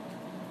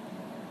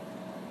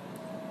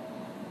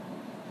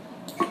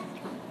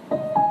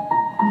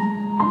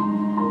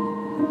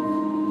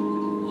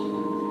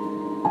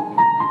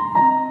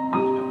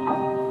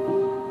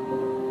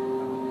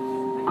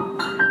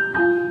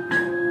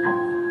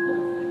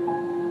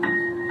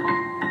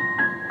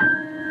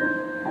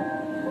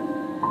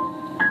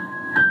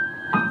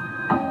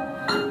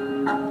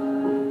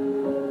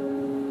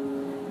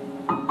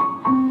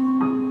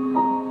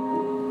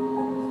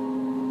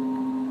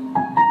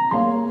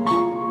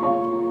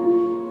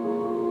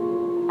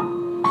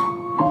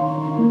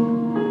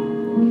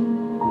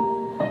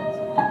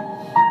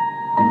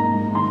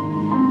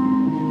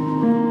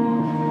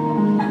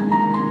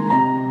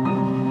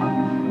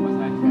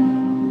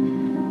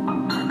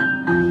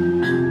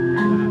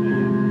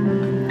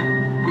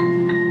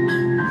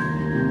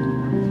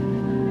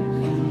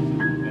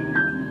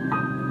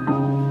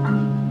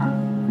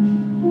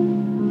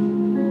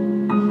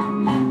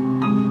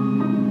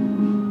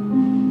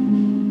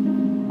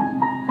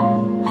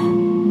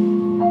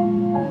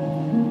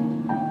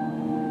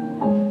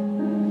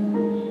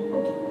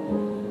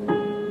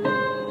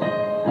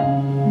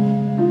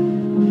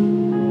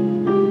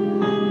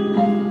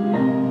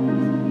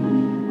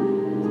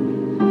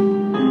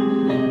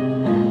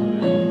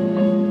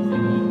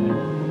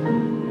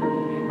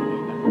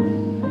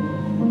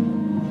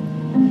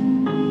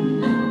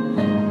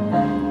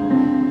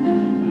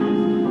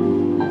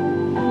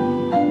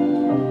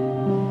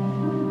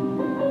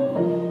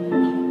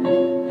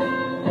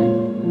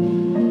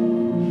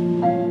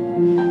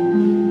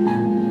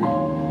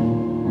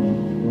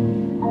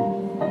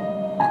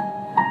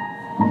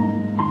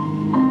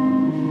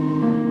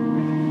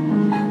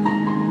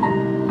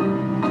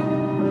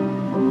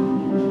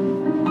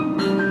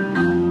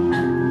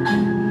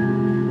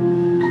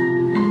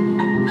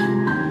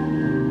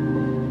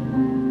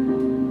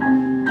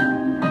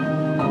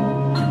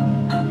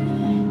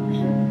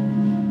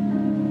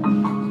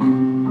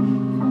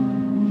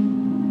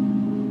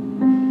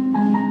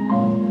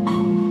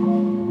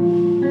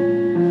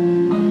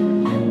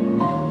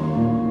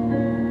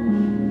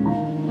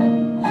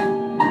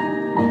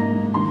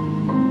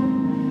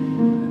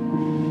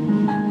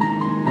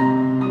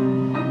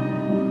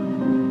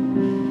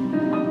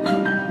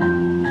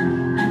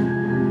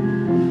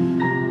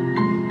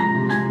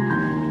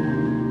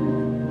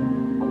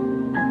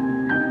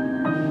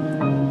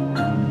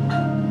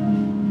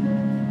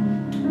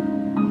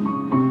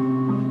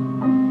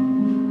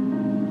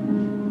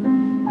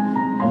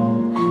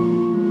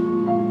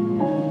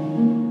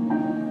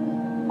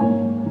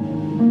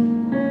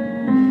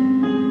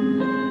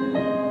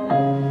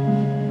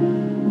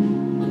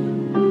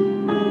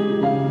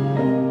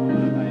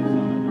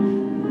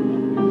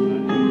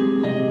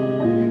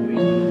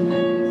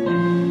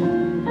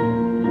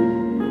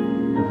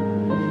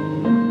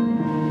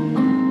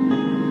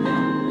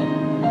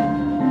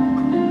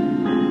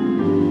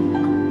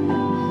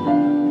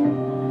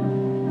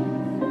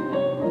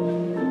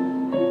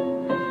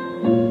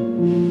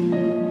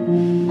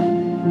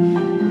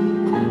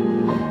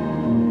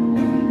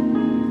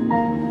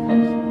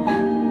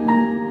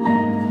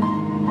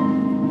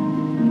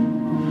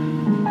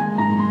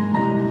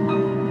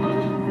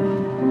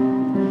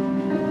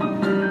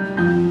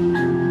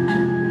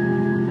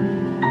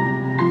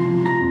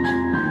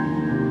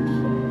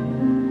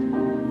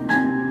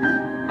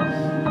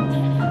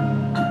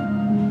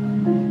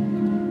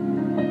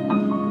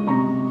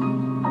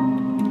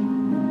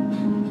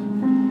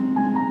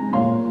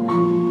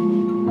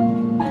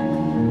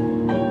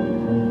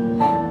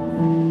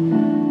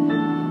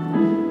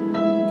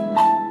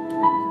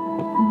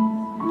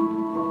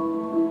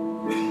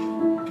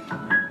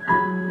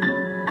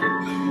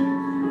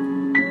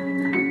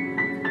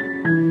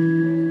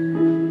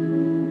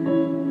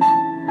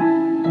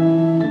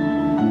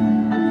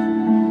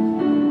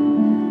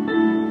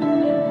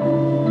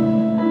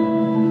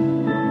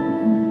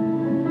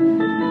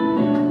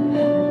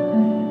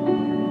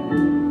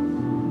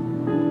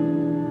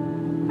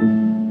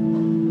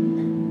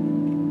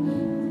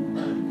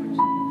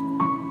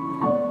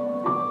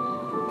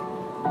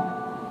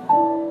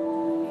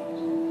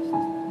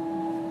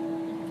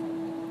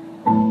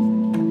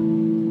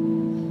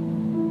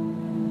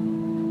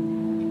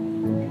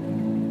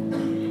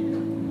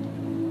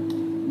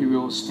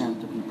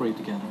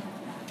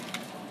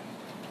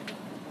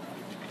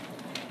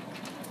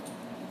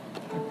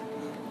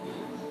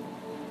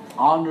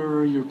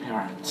 Honor your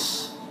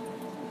parents.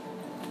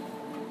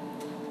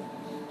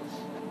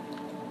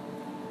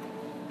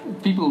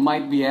 People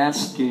might be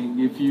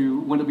asking, if you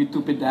want to be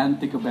too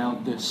pedantic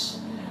about this,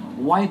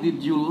 why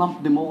did you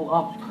lump them all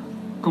up?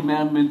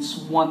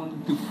 Commandments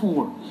 1 to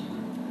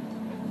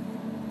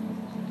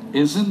 4.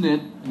 Isn't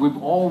it, we've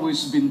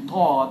always been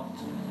taught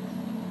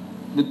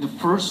that the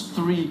first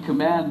 3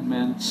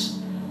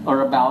 commandments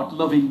are about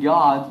loving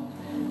God,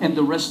 and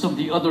the rest of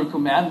the other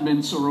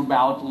commandments are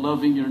about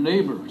loving your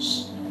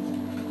neighbors.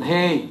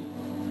 Hey,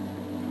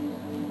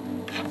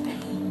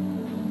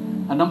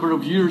 a number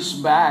of years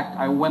back,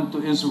 I went to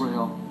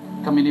Israel.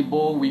 Kami ni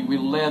Bo, we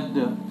led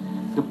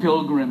the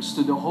pilgrims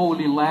to the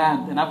Holy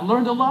Land, and I've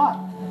learned a lot.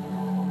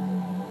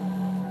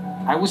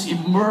 I was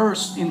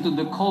immersed into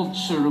the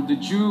culture of the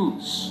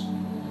Jews.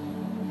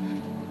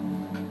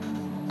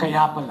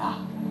 Kaya pala,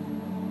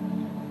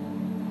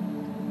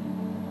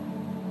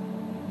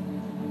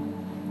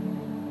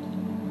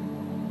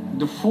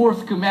 the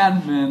 4th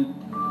commandment,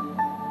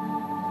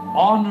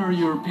 honor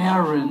your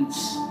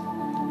parents,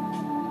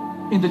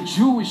 in the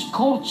Jewish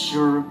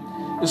culture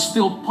is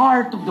still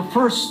part of the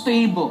first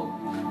table.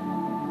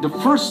 The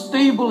first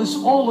table is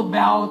all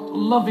about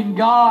loving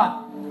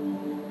God.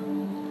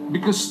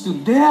 Because to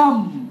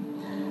them,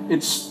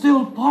 it's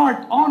still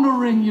part,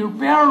 honoring your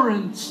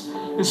parents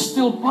is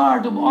still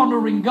part of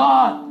honoring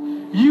God.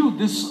 You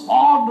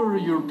dishonor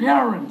your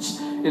parents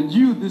and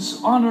you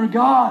dishonor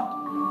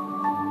God.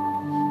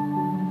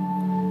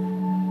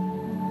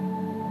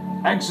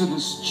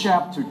 Exodus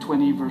chapter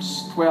 20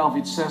 verse 12,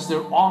 it says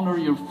there, honor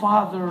your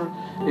father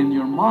and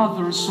your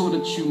mother so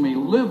that you may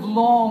live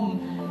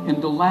long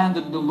in the land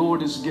that the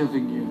Lord is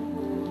giving you.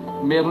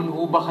 Meron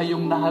ho ba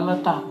kayong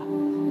nahalata?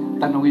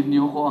 Tanungin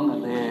niyo ko ang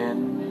alin.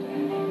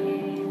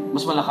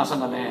 Mas malakas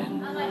ang alin.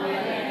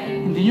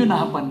 Hindi niyo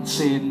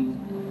napansin.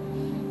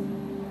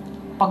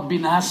 Pag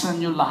binasa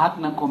niyo lahat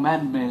ng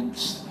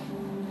commandments,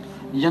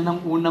 yan ang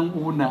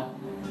unang-una.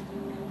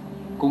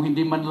 Kung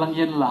hindi man lang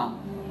yan lang,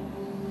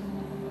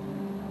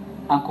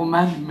 ang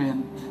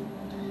commandment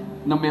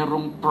na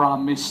merong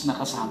promise na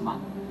kasama.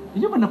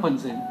 Hindi ba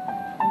napansin?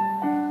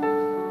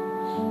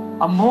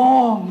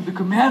 Among the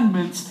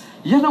commandments,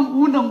 yan ang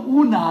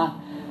unang-una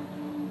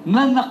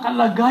na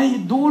nakalagay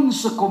doon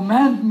sa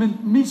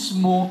commandment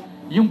mismo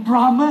yung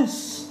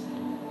promise.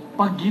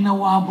 Pag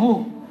ginawa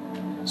mo,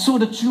 so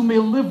that you may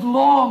live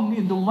long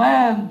in the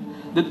land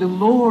that the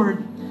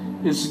Lord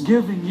is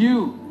giving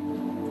you.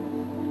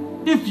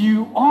 If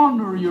you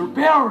honor your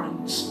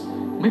parents,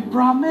 may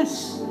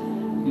promise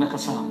na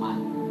kasama.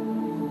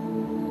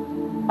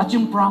 At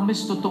yung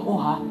promise totoo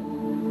ha.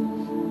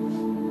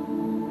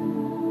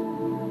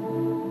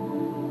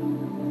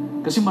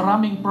 Kasi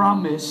maraming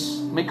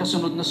promise, may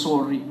kasunod na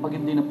sorry pag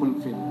hindi na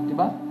fulfill.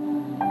 Diba?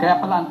 Kaya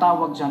pala ang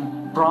tawag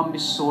dyan,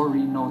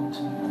 promissory note.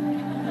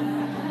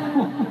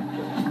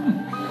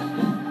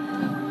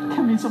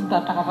 Kaya minsan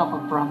tataka ka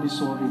pag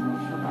promissory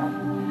note. Diba?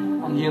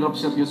 Ang hirap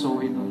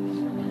seryosohin nun.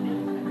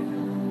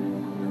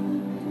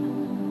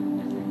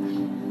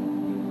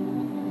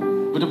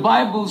 But the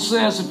Bible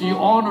says if you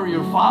honor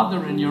your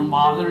father and your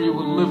mother, you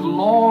will live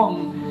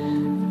long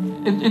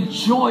and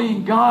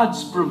enjoying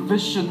God's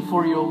provision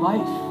for your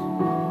life.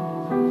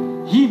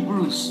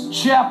 Hebrews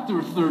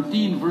chapter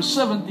 13 verse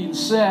 17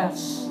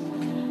 says,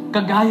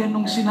 kagaya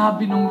nung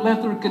sinabi nung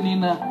letter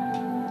kanina,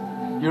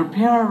 your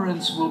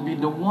parents will be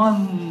the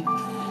one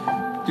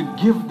to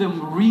give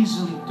them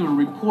reason to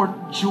report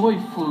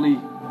joyfully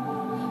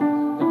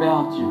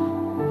about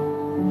you.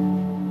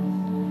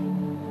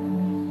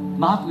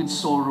 Not with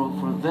sorrow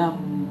for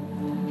them,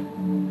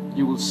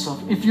 you will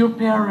suffer. If your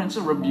parents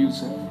are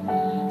abusive,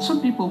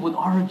 some people would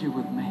argue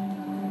with me.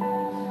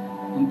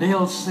 And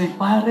they'll say,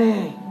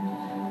 pare,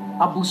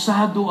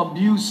 abusado,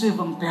 abusive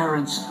ang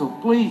parents ko.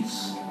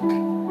 Please.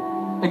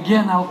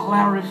 Again, I'll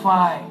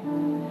clarify.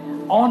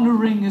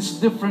 Honoring is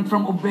different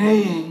from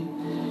obeying.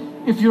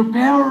 If your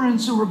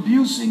parents are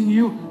abusing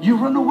you, you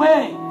run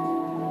away.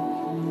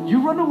 You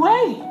run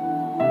away.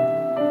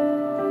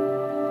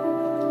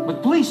 But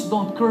please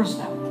don't curse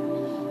them.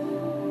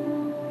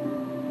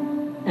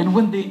 And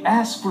when they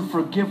ask for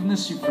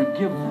forgiveness, you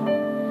forgive them.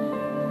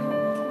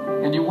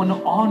 And you want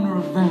to honor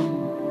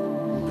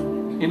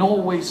them in all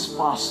ways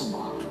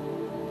possible.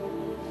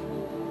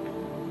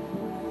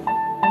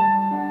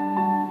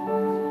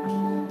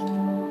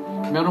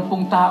 Meron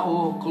pong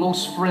tao,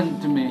 close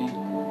friend to me,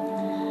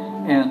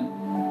 and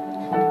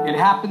it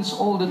happens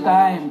all the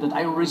time that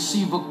I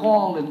receive a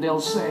call and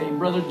they'll say,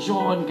 Brother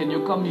John, can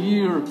you come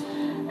here?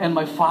 And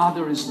my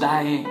father is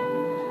dying.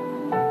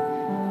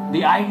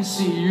 The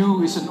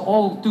ICU is an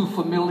all too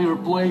familiar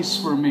place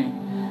for me.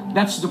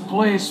 That's the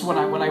place when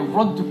I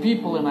run to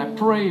people and I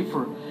pray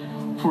for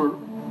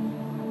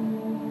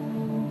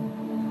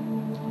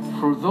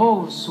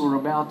those who are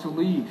about to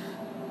leave.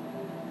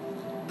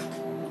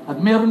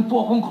 At meron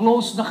po akong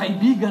close na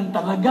kaibigan,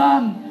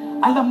 talagang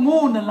alam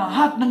mo na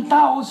lahat ng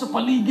tao sa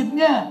paligid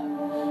niya.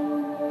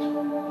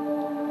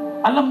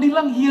 Alam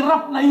nilang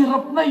hirap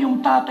na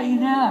yung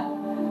tatay niya.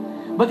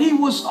 But he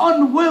was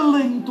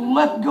unwilling to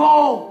let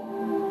go.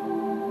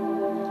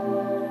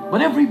 But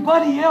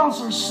everybody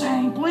else are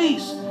saying,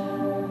 please,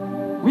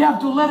 we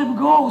have to let him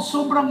go.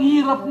 Sobrang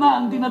hirap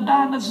na ang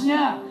dinadanas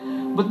niya.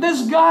 But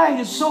this guy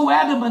is so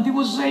adamant. He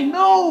was saying,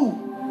 no,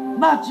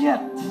 not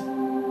yet.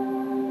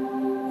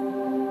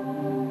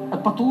 At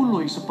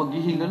patuloy sa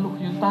paghihingalo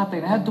yung tatay.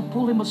 And I had to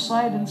pull him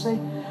aside and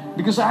say,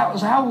 because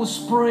as I was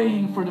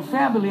praying for the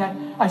family,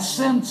 I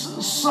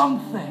sensed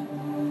something.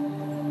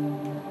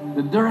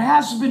 That there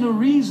has been a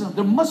reason.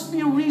 There must be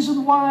a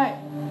reason why.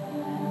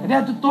 And I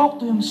had to talk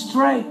to him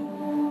straight.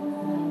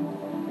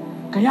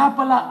 Kaya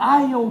pala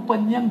ayaw pa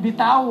niyang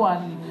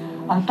bitawan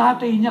ang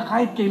tatay niya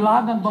kahit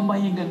kailangan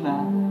mamahinga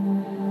na.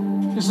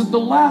 Because the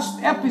last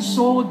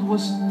episode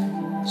was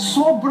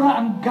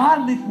sobra ang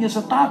galit niya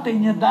sa tatay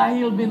niya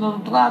dahil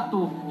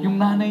binaltrato yung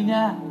nanay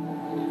niya.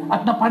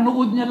 At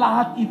napanood niya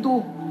lahat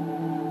ito.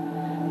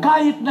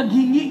 Kahit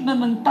naghingi na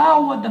ng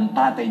tawad ang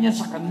tatay niya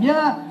sa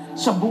kanya,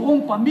 sa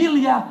buong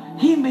pamilya,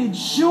 he made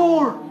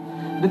sure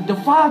that the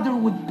father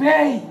would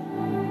pay.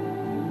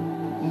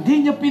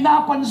 Hindi niya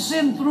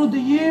pinapansin through the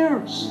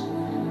years.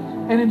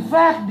 And in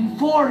fact,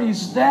 before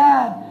his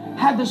dad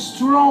had a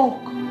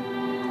stroke,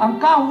 ang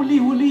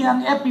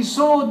kahuli-hulihang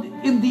episode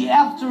in the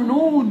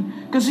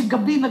afternoon, kasi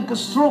gabi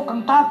nagka-stroke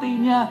ang tatay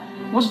niya,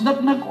 was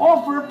that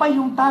nag-offer pa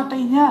yung tatay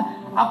niya,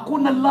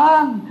 ako na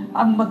lang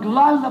ang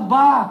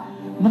maglalaba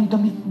ng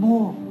damit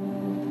mo.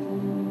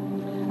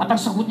 At ang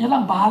sagot niya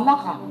lang, bahala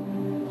ka.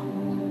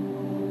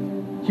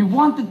 He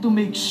wanted to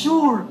make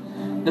sure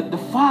that the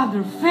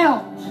father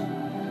felt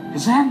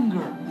his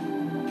anger.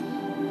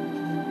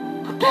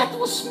 But that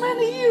was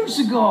many years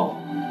ago.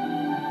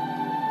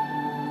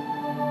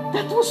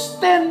 That was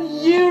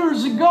 10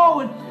 years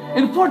ago.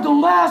 And for the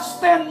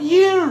last 10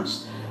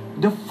 years,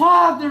 the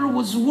father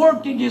was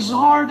working his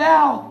heart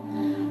out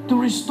to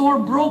restore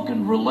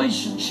broken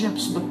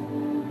relationships, but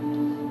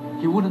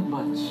he wouldn't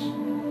budge.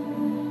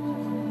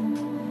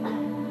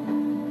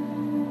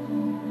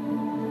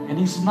 And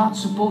he's not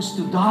supposed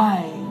to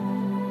die.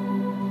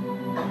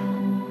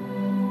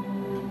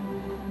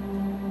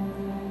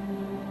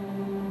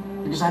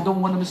 Because I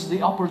don't want to miss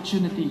the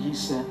opportunity, he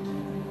said,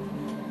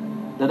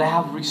 that I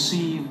have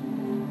received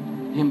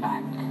him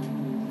back.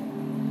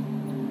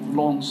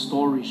 Long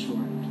story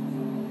short,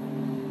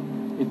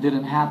 it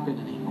didn't happen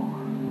anymore.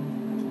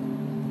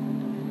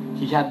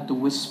 He had to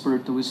whisper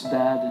to his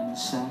dad and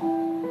said,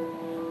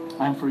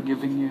 I'm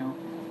forgiving you.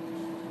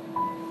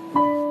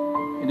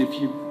 And if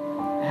you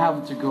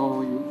have to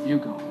go, you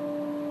go.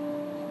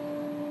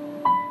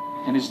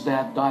 And his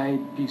dad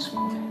died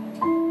peacefully.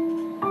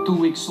 2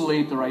 weeks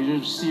later, I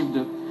received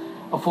a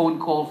phone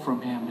call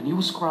from him, and he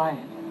was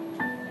crying.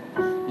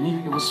 And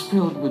he was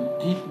filled with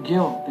deep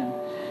guilt.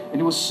 And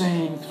he was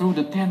saying, through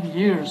the 10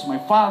 years, my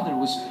father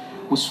was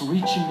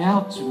reaching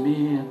out to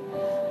me,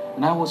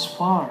 and I was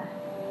far.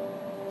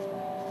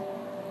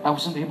 I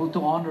wasn't able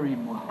to honor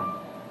him well.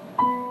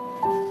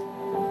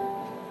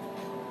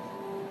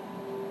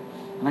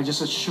 And I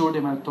just assured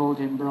him, I told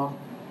him, bro,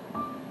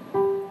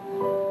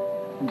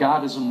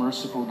 God is a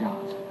merciful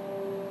God.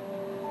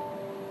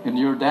 And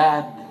your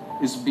dad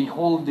is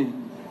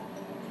beholding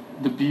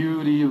the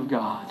beauty of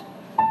God.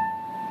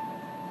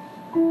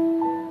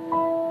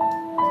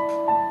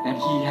 And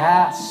he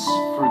has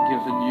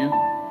forgiven you.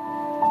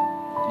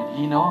 And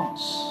he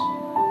knows.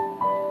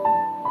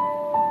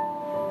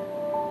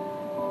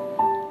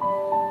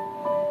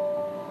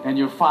 And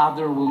your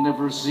father will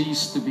never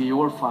cease to be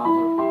your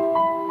father.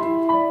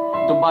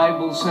 The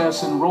Bible says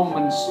in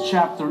Romans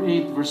chapter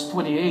 8 verse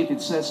 28,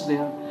 it says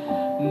there,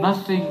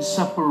 nothing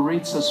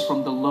separates us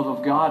from the love of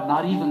God,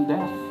 not even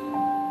death.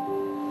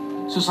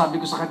 So sabi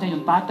ko sa kanya,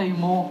 yung tatay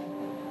mo,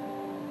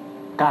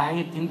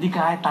 kahit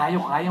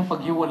tayo kayang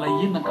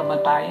paghiwalayin ng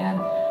kamatayan,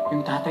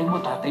 yung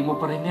tatay mo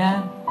pa rin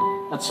yan.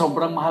 At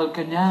sobrang mahal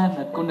ka niyan.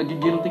 At kung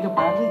nagigilty ka,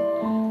 pare,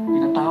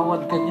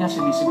 pinatawad ka niya,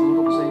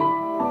 sinisiguro ko sa'yo.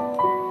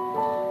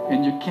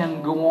 And you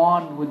can go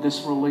on with these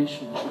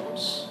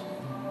relationships.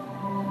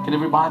 Can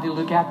everybody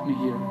look at me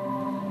here?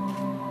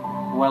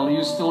 While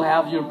you still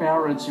have your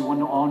parents, you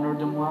want to honor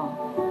them well.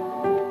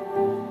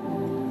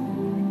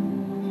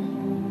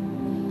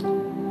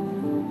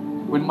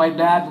 When my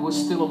dad was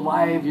still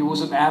alive, he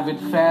was an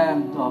avid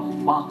fan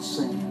of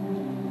boxing.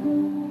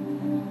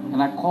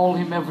 And I call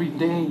him every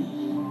day.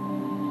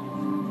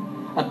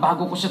 At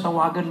bago ko siya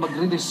tawagan,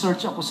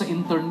 magre-research ako sa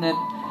internet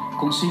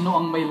kung sino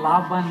ang may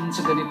laban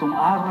sa ganitong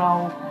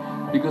araw.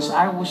 Because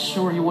I was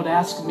sure he would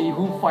ask me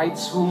who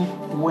fights who,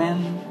 when,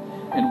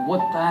 and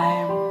what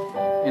time.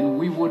 And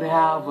we would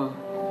have a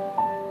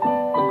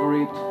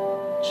great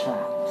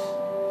chat.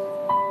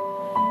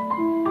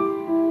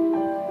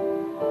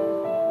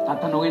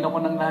 Tatanungin ako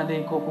ng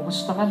nanay ko,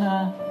 kumusta ka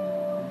na?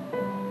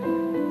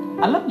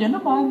 Alam niya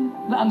naman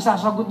na ang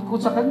sasagot ko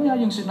sa kanya,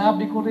 yung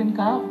sinabi ko rin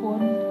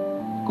kahapon,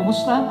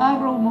 kumusta ang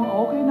araw mo?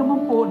 Okay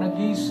naman po,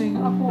 nagising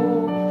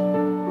ako.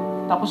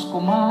 Tapos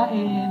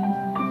kumain.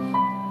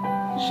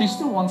 She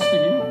still wants to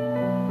hear.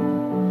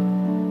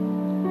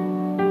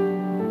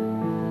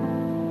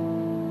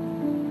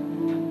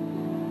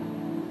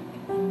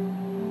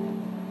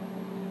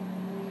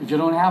 If you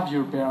don't have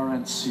your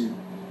parents,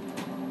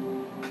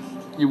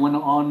 You want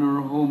to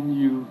honor whom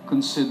you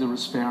consider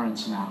as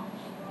parents now.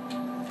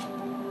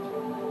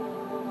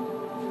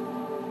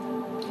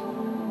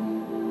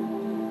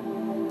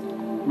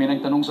 May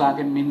nagtanong sa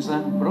akin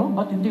minsan, bro,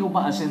 ba't hindi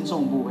umaasenso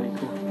ang buhay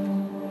ko?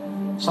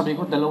 Sabi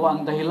ko, dalawa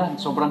ang dahilan.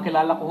 Sobrang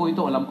kilala ko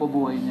ito, alam ko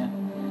buhay niya.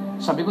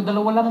 Sabi ko,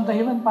 dalawa lang ang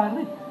dahilan,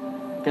 pare.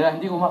 Kaya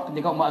hindi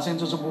ka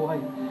umaasenso sa buhay.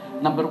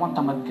 Number 1,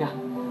 tamad ka.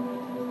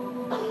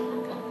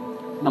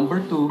 Number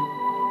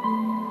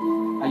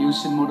 2,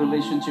 ayusin mo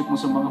relationship mo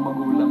sa mga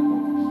magulang mo.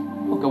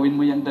 O gawin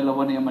mo yung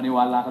dalawa na yung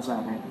maniwala ka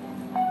sa akin.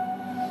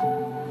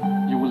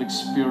 You will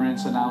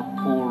experience an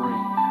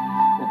outpouring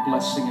of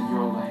blessing in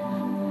your life.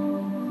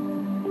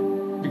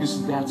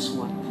 Because that's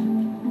what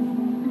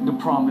the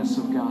promise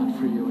of God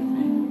for you and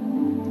me.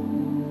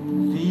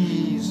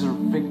 These are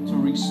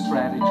victory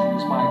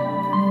strategies by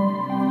God.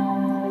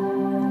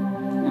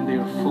 And they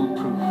are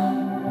foolproof.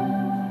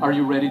 Are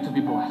you ready to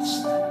be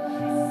blessed?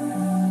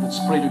 Let's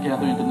pray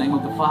together in the name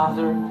of the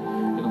Father,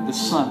 and of the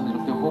Son, and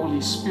of the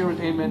Holy Spirit.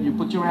 Amen. You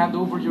put your hand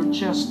over your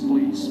chest,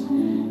 please,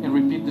 and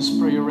repeat this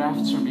prayer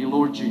after me.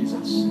 Lord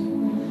Jesus,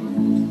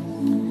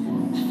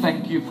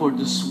 thank you for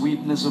the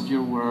sweetness of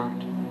your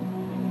word.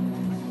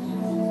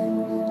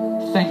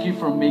 Thank you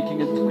for making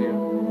it clear.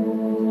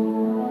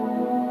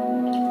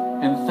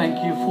 And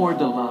thank you for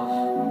the love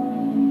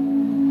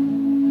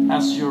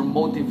as your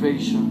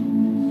motivation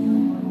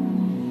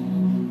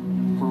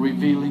for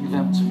revealing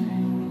them to me.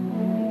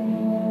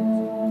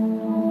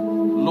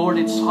 Lord,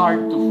 it's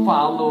hard to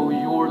follow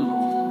your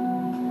law,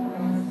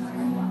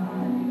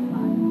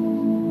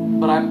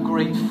 but I'm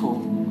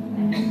grateful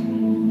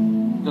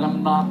that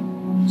I'm not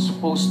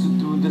supposed to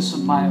do this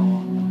on my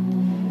own.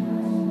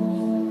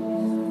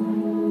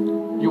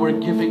 You are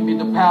giving me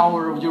the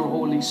power of your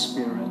Holy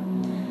Spirit.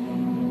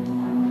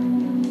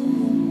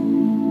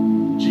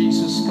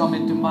 Jesus, come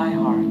into my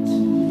heart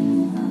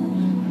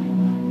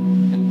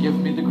and give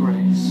me the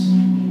grace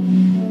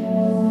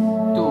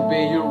to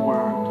obey your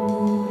word.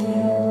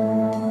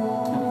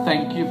 And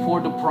thank you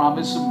for the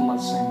promise of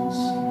blessings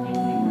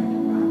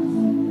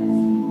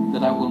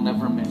that I will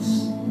never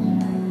miss.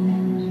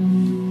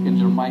 In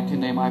your mighty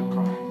name I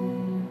pray.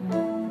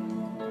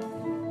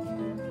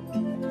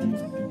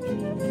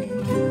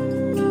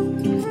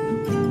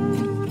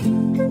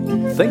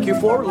 Thank you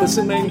for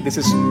listening. This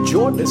is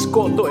John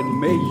Escoto, and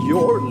may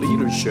your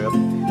leadership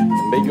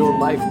and may your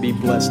life be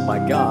blessed by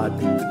God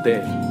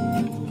today.